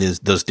about it in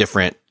those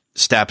different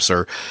steps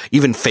or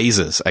even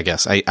phases, I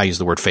guess. I use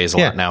the word phase a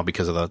lot now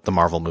because of the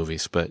Marvel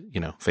movies, but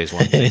phase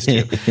 1, phase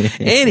 2.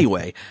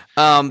 Anyway,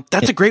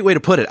 that's a great way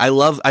to put it. I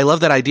love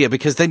that idea,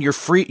 because then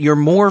you're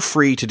more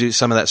free to do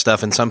some of that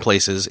stuff in some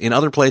places. In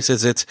other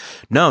places, it's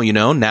now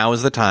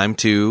is the time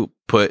to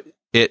put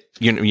it,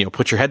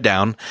 put your head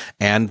down,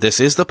 and this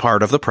is the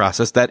part of the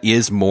process that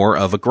is more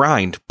of a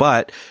grind,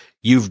 but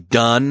you've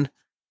done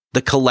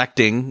the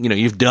collecting,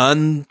 you've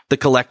done the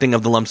collecting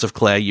of the lumps of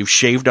clay, you've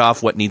shaved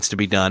off what needs to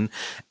be done,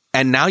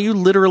 and now you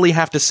literally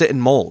have to sit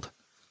and mold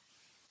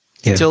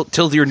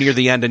till you're near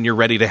the end and you're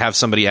ready to have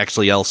somebody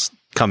actually else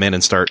come in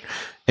and start,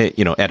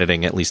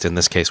 editing, at least in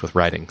this case with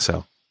writing.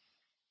 So.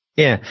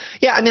 Yeah.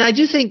 I mean, I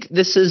do think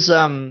this is,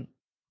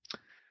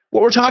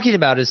 what we're talking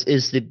about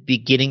is the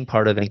beginning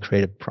part of a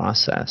creative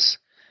process.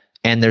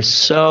 And there's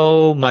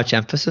so much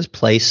emphasis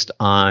placed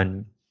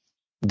on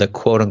the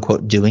quote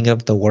unquote doing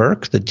of the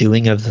work, the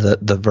doing of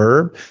the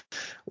verb.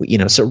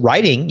 So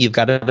writing, you've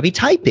got to be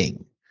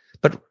typing,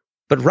 but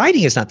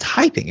writing is not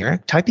typing,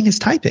 Eric. Typing is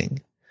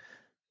typing.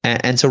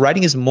 And so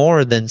writing is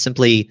more than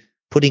simply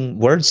putting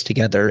words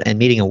together and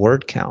meeting a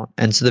word count.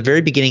 And so the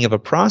very beginning of a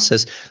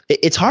process,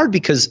 it's hard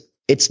because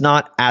it's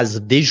not as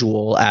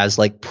visual as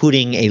like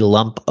putting a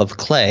lump of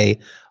clay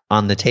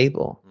on the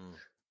table.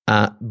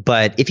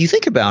 But if you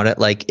think about it,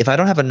 like if I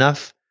don't have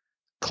enough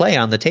clay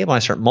on the table, I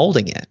start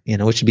molding it,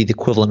 which would be the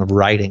equivalent of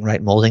writing,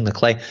 right? Molding the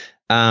clay.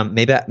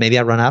 Maybe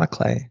I run out of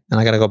clay and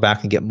I got to go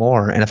back and get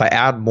more. And if I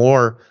add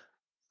more,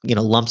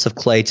 lumps of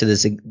clay to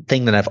this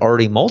thing that I've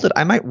already molded,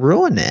 I might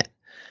ruin it.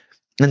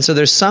 And so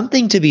there's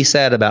something to be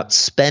said about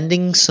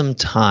spending some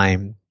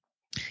time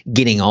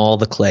getting all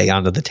the clay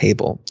onto the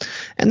table.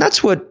 And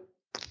that's what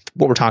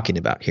we're talking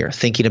about here,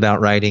 thinking about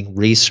writing,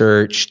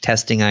 research,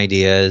 testing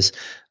ideas.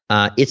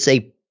 It's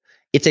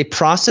a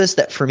process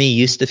that for me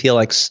used to feel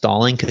like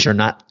stalling because you're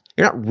not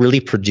really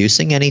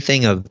producing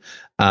anything of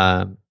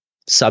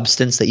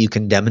substance that you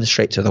can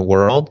demonstrate to the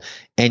world.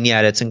 And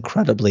yet it's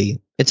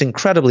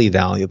incredibly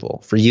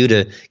valuable for you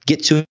to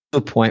get to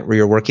a point where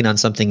you're working on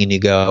something and you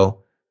go,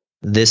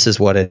 this is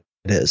what it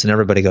is. And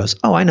everybody goes,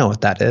 oh, I know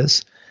what that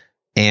is.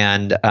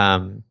 And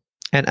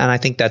I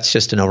think that's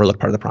just an overlooked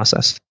part of the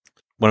process.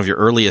 One of your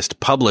earliest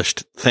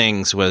published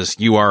things was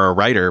You Are a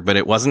Writer, but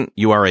it wasn't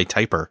You Are a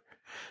Typer.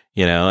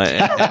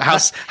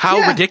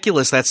 How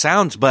ridiculous that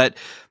sounds, but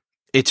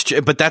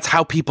that's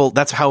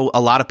how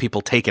a lot of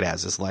people take it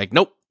as, is like,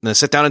 nope, I'm gonna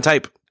sit down and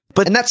type.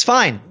 And that's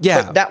fine.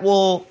 Yeah.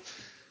 But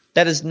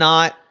that is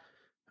not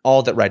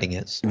all that writing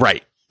is.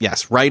 Right.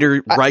 Yes.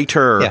 Writer.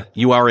 Yeah.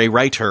 You are a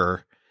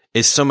writer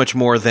is so much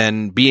more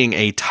than being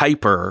a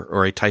typer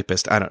or a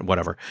typist.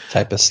 Whatever.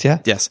 Typist. Yeah.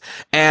 Yes.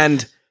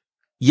 And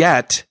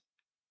yet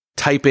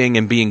typing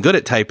and being good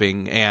at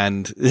typing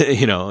and,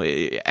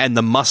 and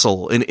the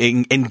muscle and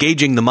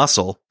engaging the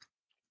muscle,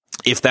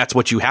 if that's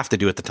what you have to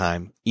do at the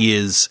time,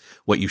 is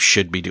what you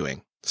should be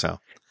doing. So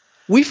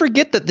we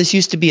forget that this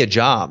used to be a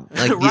job.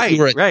 Like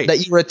right.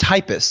 That you were a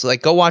typist.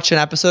 Like go watch an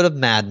episode of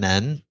Mad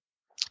Men,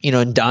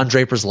 and Don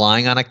Draper's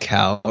lying on a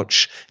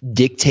couch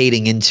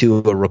dictating into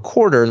a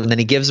recorder, and then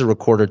he gives a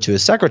recorder to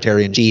his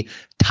secretary and she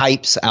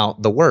types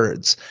out the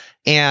words.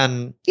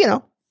 And,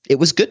 it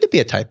was good to be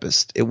a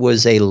typist. It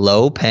was a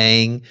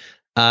low-paying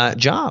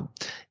job,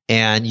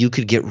 and you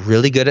could get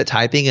really good at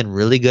typing and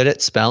really good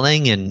at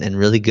spelling and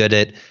really good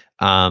at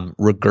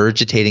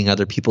regurgitating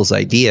other people's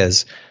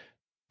ideas.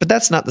 But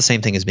that's not the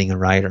same thing as being a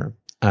writer.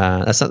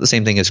 That's not the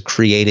same thing as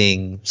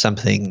creating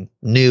something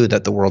new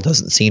that the world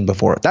hasn't seen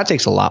before. That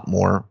takes a lot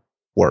more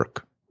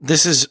work.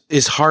 This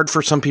is hard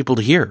for some people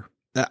to hear.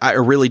 I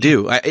really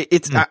do.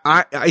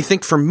 I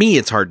think for me,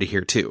 it's hard to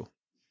hear too.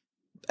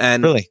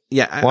 And really?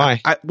 Yeah.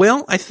 Why?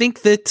 I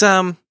think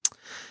that,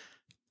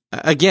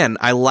 again,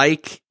 I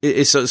like,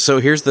 so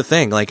here's the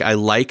thing. Like, I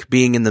like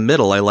being in the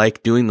middle. I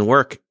like doing the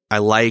work. I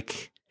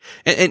like,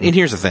 and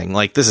here's the thing,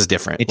 like, this is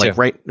different. Like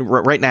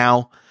right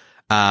now,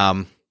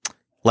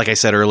 like I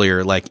said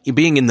earlier, like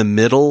being in the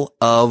middle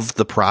of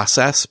the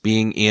process,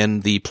 being in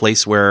the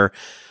place where,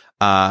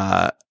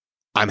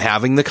 I'm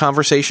having the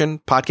conversation.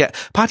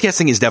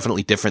 Podcasting is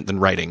definitely different than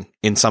writing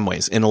in some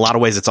ways. In a lot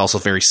of ways, it's also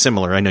very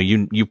similar. I know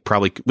you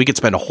probably, we could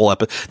spend a whole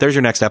episode. There's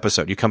your next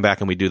episode. You come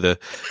back and we do the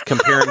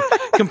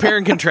compare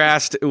and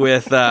contrast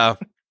with,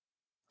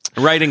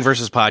 writing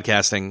versus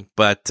podcasting,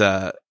 but,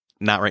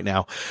 not right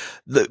now.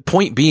 The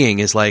point being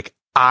is like,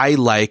 I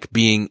like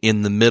being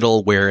in the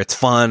middle where it's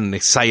fun and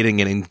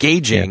exciting and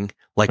engaging,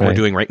 we're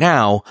doing right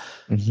now.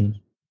 Mm-hmm.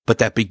 But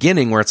that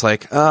beginning where it's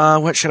like,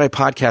 what should I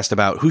podcast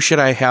about? Who should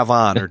I have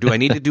on? Or do I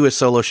need to do a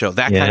solo show?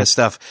 That kind of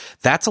stuff.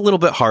 That's a little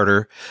bit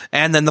harder.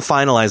 And then the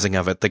finalizing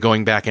of it, the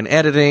going back and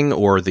editing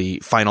or the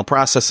final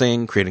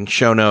processing, creating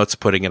show notes,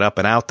 putting it up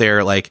and out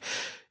there. Like,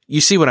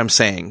 you see what I'm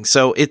saying?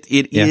 So it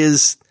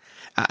is,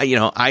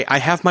 I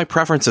have my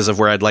preferences of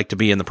where I'd like to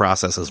be in the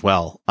process as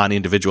well on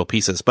individual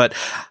pieces. But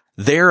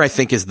there, I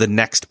think, is the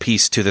next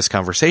piece to this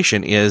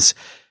conversation is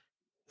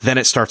then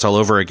it starts all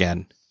over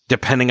again.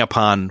 Depending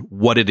upon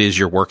what it is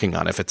you're working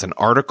on. If it's an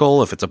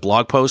article, if it's a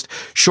blog post,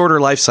 shorter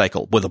life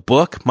cycle. With a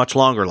book, much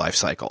longer life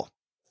cycle.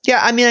 Yeah,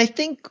 I mean, I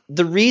think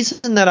the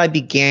reason that I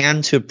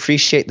began to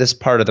appreciate this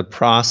part of the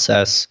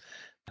process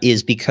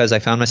is because I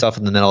found myself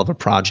in the middle of a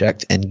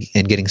project and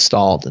getting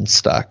stalled and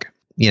stuck.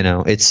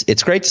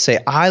 It's great to say,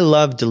 I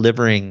love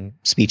delivering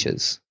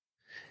speeches.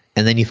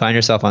 And then you find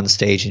yourself on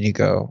stage and you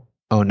go,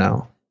 oh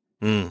no,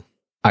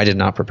 I did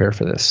not prepare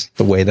for this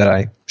the way that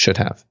I should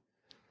have.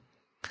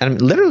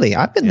 And literally,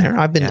 I've been there.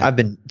 I've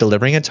been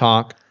delivering a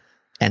talk,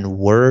 and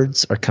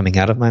words are coming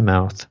out of my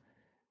mouth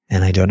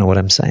and I don't know what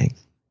I'm saying.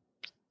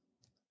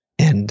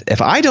 And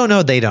if I don't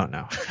know, they don't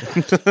know.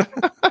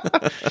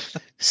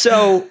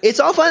 So it's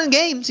all fun and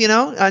games,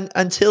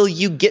 until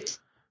you get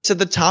to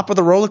the top of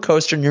the roller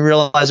coaster and you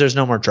realize there's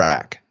no more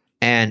drag.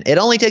 And it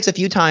only takes a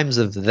few times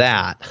of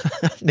that,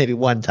 maybe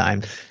one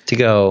time, to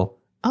go,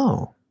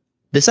 oh,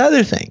 this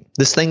other thing,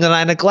 this thing that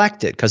I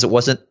neglected because it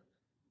wasn't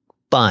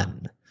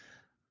fun.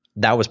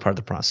 That was part of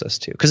the process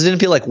too, because it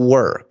didn't feel like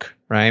work,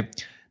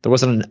 right? There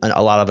wasn't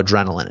a lot of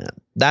adrenaline in it.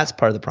 That's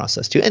part of the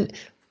process too.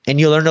 And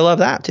you learn to love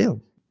that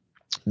too.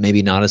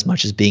 Maybe not as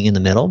much as being in the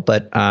middle,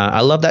 but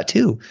I love that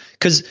too.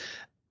 Because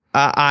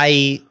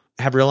I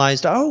have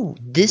realized, I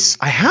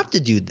have to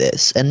do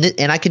this,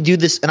 and I can do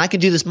this, and I can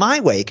do this my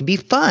way. It can be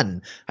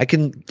fun. I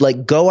can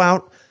go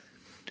out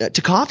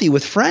to coffee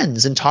with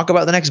friends and talk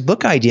about the next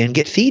book idea and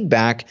get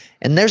feedback,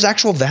 and there's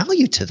actual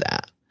value to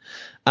that.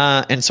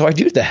 And so I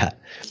do that.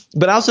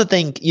 But I also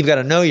think you've got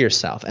to know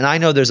yourself. And I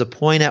know there's a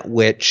point at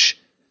which,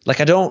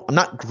 I'm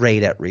not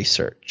great at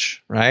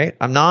research, right?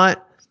 I'm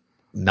not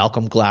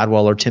Malcolm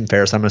Gladwell or Tim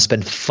Ferriss. I'm going to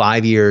spend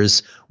 5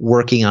 years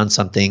working on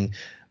something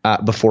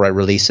before I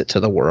release it to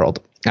the world.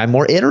 I'm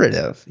more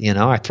iterative.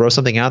 I throw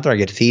something out there, I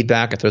get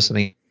feedback. I throw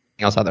something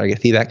else out there, I get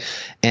feedback,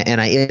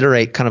 and I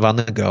iterate kind of on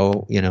the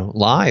go,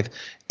 live.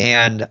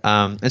 And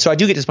so I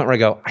do get to this point where I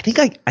go, I think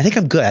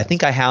I'm good. I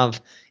think I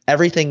have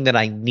everything that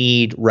I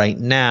need right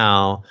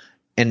now,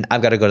 and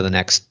I've got to go to the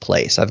next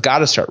place. I've got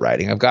to start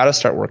writing. I've got to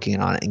start working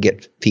on it and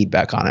get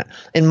feedback on it.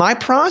 And my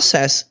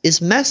process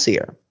is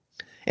messier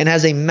and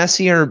has a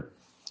messier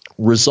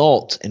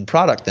result in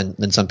product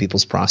than some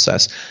people's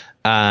process.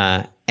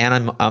 And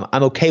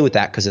I'm okay with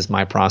that because it's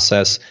my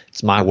process.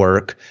 It's my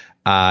work.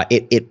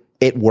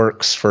 It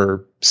works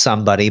for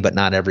somebody, but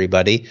not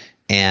everybody.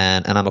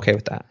 And I'm okay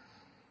with that.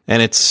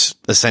 And it's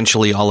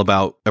essentially all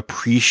about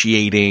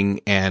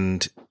appreciating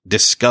and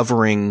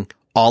discovering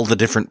all the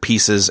different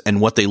pieces and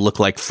what they look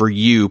like for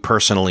you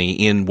personally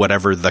in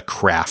whatever the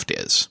craft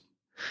is.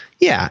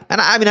 Yeah.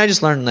 And I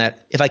just learned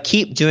that if I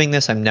keep doing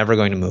this, I'm never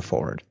going to move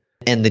forward.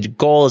 And the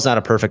goal is not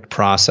a perfect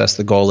process.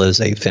 The goal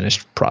is a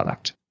finished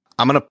product.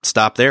 I'm going to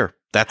stop there.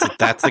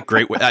 That's a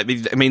great way. I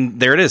mean,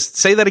 there it is.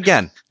 Say that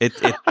again.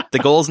 The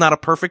goal is not a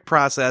perfect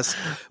process,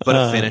 but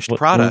a finished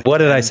product. What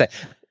did I say?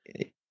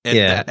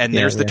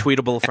 There's the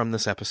tweetable from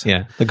this episode.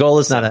 Yeah. The goal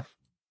is not a,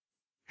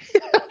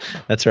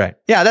 that's right.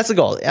 Yeah, that's the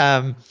goal.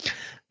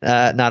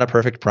 Not a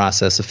perfect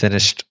process, a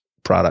finished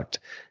product.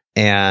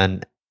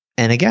 And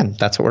again,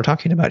 that's what we're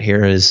talking about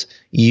here is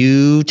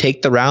you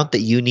take the route that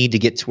you need to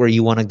get to where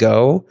you want to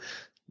go,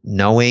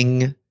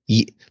 knowing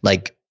you're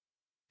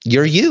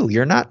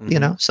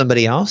not,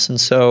 somebody else. And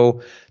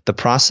so the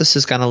process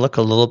is going to look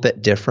a little bit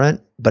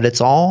different, but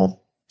it's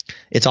all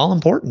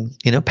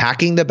important.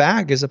 Packing the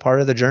bag is a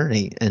part of the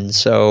journey. And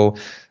so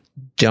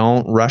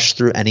don't rush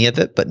through any of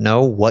it, but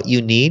know what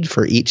you need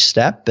for each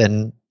step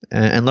and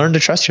learn to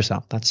trust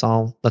yourself. That's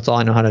all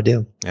I know how to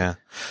do. Yeah.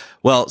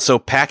 Well, so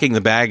packing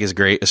the bag is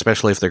great,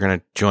 especially if they're going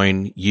to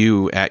join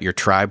you at your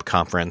tribe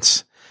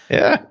conference.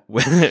 Yeah.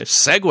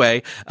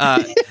 Segue.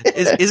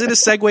 Is it a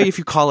segue if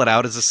you call it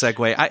out as a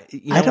segue? I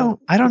don't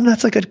know.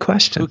 That's a good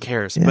question. Who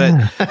cares?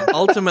 Yeah. But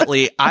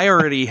ultimately, I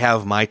already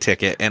have my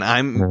ticket, and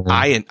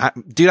I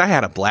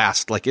had a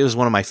blast. It was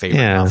one of my favorite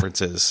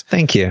conferences.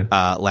 Thank you.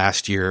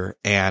 Last year,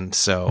 and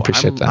so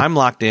I'm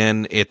locked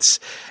in. It's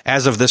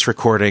as of this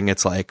recording,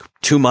 it's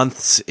 2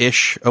 months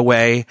ish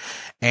away,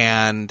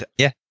 and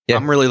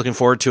I'm really looking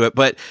forward to it.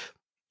 But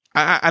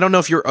I don't know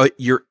if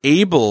you're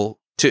able.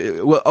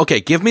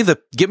 Give me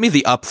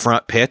the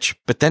upfront pitch,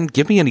 but then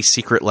give me any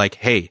secret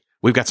hey,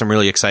 we've got some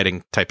really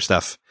exciting type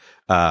stuff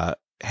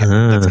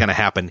that's going to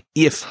happen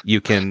if you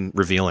can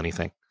reveal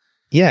anything.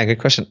 Yeah, good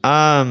question.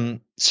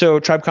 So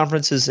Tribe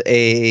Conference is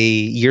a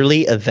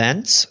yearly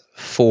event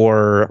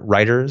for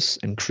writers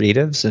and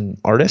creatives and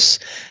artists.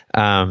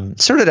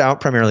 Started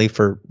out primarily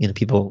for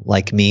people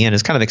like me, and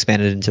has kind of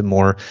expanded into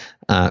more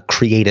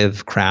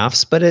creative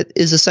crafts. But it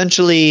is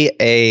essentially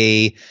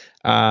a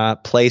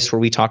place where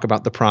we talk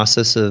about the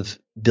process of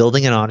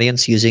building an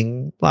audience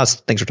using lots of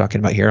things we're talking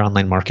about here,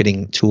 online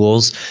marketing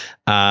tools,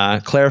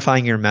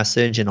 clarifying your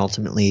message, and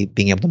ultimately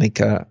being able to make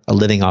a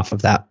living off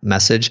of that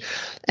message.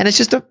 And it's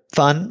just a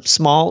fun,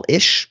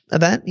 small-ish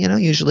event,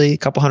 usually a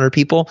couple hundred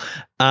people.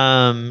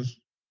 It's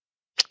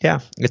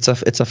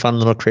a fun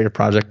little creative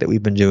project that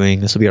we've been doing.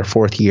 This will be our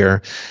 4th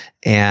year,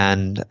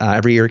 and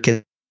every year it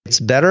gets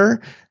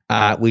better.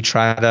 We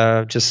try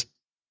to just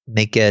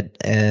make it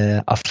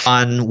a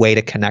fun way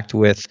to connect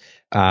with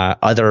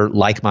other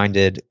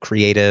like-minded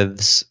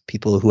creatives,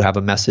 people who have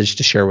a message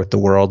to share with the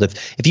world.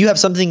 If you have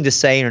something to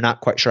say and you're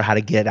not quite sure how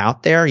to get it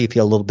out there, you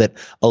feel a little bit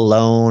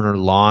alone or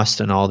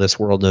lost in all this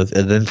world of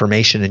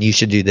information, and you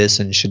should do this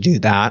and should do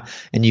that,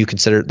 and you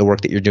consider the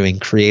work that you're doing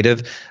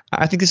creative,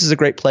 I think this is a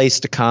great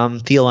place to come,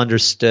 feel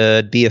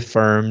understood, be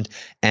affirmed,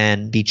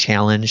 and be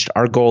challenged.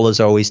 Our goal is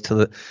always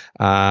to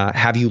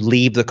have you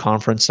leave the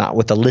conference not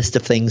with a list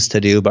of things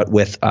to do, but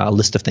with a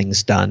list of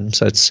things done.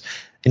 So it's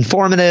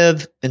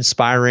informative,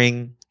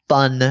 inspiring,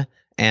 fun,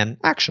 and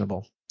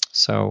actionable.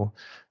 So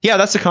yeah,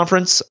 that's the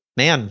conference.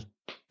 Man,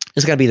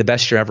 it's going to be the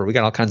best year ever. We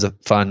got all kinds of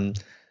fun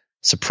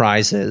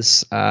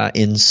surprises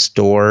in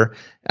store.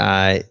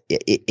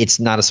 It's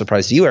not a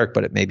surprise to you, Eric,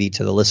 but it may be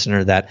to the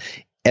listener that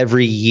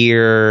every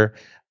year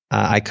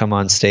I come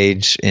on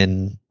stage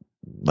in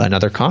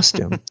another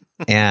costume.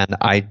 And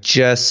I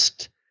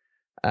just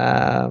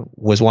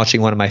was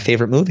watching one of my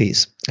favorite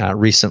movies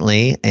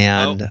recently.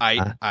 And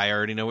I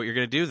already know what you're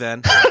going to do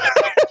then.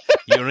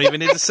 You don't even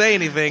need to say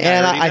anything.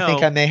 And I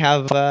think I may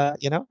have,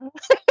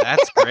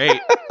 That's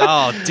great.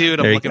 Oh, dude,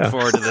 I'm looking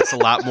forward to this a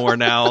lot more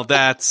now.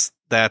 That's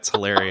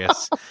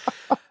hilarious.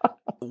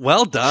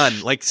 Well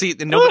done. Like, see,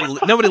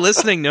 nobody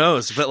listening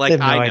knows, but like,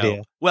 I know.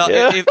 Idea. Well,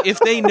 if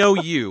they know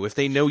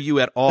you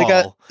at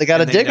all, they got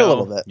to dig a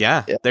little bit.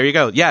 Yeah, there you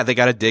go. Yeah, they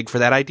got to dig for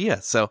that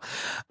idea. So,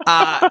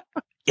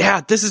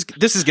 yeah, this is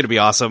going to be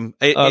awesome.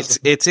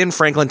 It's in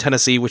Franklin,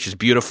 Tennessee, which is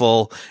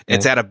beautiful. Yeah.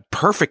 It's at a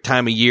perfect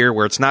time of year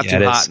where it's not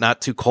too hot,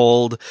 not too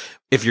cold.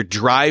 If you're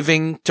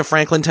driving to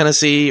Franklin,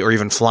 Tennessee, or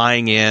even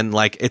flying in,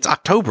 like, it's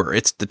October.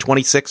 It's the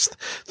 26th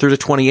through the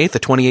 28th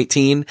of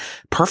 2018.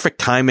 Perfect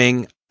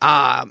timing.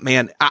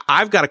 Man,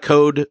 I've got a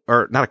code,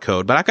 or not a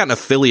code, but I've got an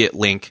affiliate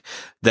link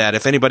that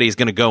if anybody's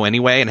going to go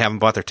anyway and haven't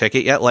bought their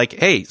ticket yet, like,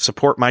 hey,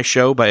 support my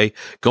show by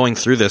going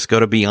through this. Go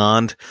to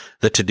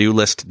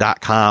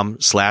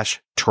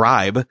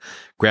beyondthetodolist.com/tribe.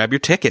 Grab your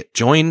ticket.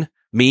 Join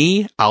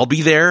me. I'll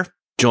be there.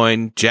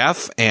 Join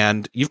Jeff,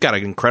 and you've got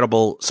an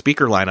incredible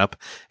speaker lineup.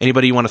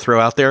 Anybody you want to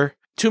throw out there?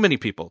 Too many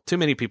people to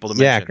mention.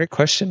 Yeah, great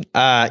question.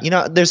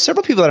 There's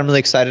several people that I'm really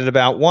excited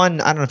about. One,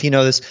 I don't know if you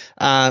know this,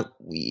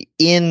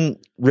 in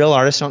Real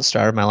Artists Don't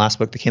Starve, my last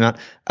book that came out,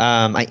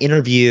 I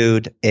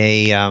interviewed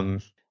a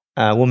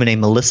woman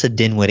named Melissa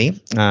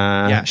Dinwiddie.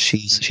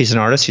 She's an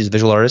artist. She's a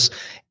visual artist.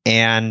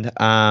 And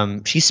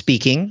she's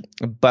speaking.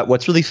 But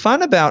what's really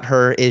fun about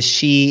her is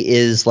she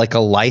is like a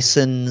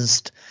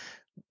licensed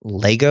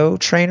Lego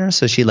trainer.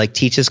 So she like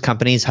teaches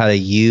companies how to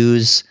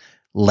use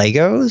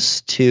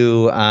Legos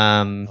to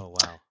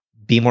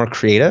be more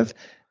creative.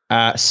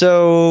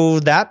 So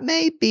that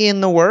may be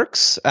in the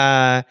works.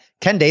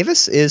 Ken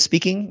Davis is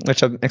speaking,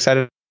 which I'm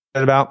excited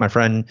about. My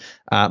friend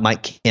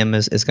Mike Kim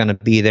is going to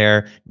be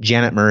there.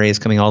 Janet Murray is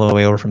coming all the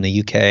way over from the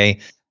UK.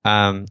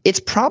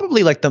 It's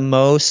probably like the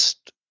most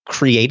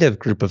creative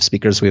group of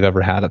speakers we've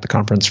ever had at the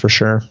conference for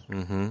sure.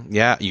 Mm-hmm.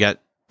 Yeah, you got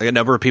a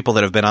number of people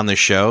that have been on this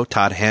show.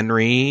 Todd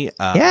Henry,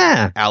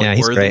 Allie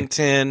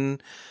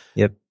Worthington.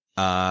 Yep.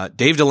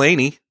 Dave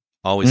Delaney,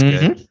 always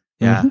good.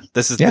 Yeah. Mm-hmm.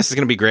 This is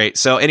going to be great.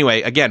 So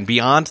anyway, again,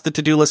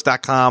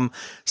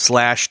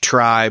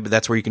 beyondthetodolist.com/tribe.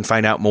 That's where you can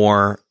find out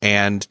more.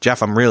 And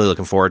Jeff, I'm really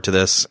looking forward to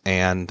this.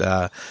 And,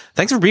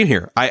 thanks for being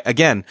here.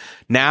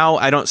 Now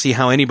I don't see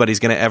how anybody's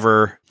going to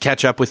ever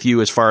catch up with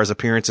you as far as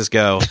appearances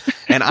go.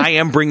 And I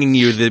am bringing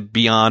you the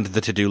Beyond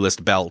the To-Do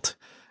List belt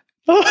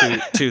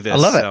to this. I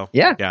love it.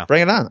 Yeah.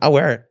 Bring it on. I'll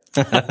wear it.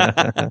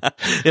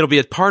 It'll be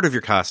a part of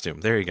your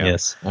costume. There you go.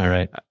 Yes. All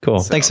right. Cool.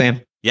 Thanks,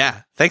 Sam.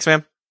 Yeah. Thanks,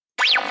 man.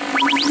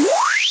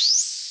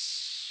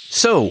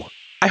 So,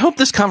 I hope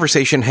this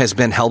conversation has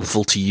been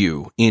helpful to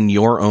you in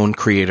your own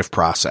creative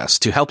process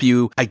to help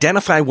you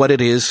identify what it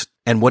is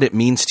and what it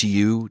means to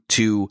you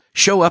to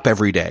show up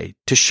every day,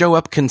 to show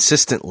up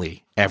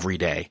consistently every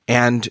day,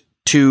 and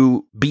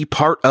to be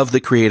part of the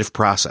creative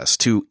process,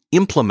 to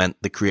implement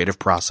the creative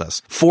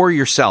process for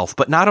yourself.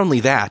 But not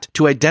only that,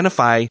 to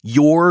identify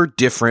your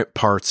different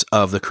parts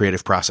of the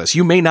creative process.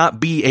 You may not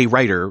be a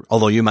writer,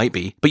 although you might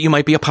be, but you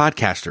might be a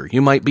podcaster.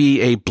 You might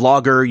be a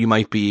blogger. You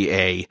might be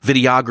a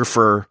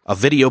videographer, a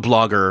video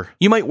blogger.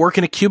 You might work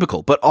in a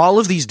cubicle, but all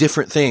of these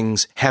different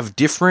things have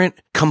different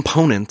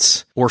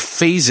components or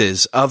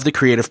phases of the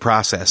creative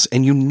process,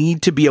 and you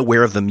need to be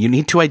aware of them. You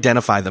need to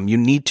identify them. You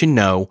need to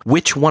know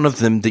which one of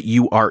them that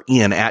you are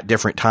in at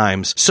different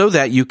times so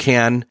that you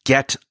can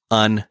get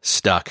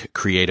unstuck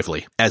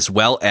creatively, as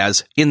well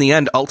as, in the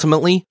end,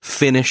 ultimately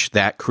finish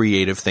that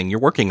creative thing you're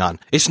working on.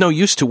 It's no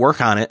use to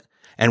work on it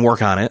and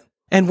work on it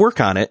and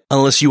work on it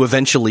unless you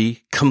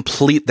eventually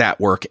complete that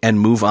work and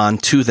move on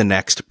to the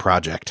next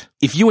project.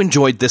 If you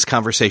enjoyed this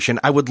conversation,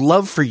 I would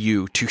love for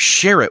you to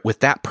share it with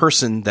that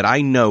person that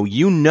I know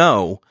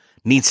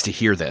needs to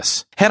hear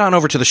this. Head on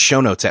over to the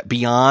show notes at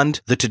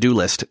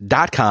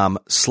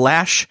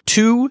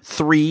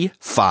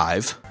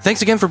beyondthetodolist.com/235.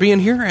 Thanks again for being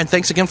here, and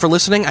thanks again for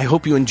listening. I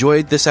hope you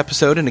enjoyed this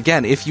episode. And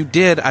again, if you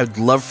did, I'd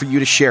love for you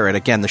to share it.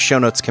 Again, the show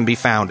notes can be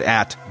found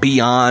at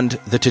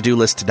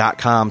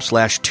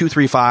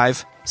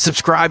beyondthetodolist.com/235.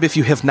 Subscribe if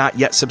you have not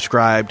yet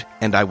subscribed,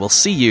 and I will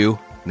see you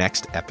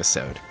next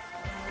episode.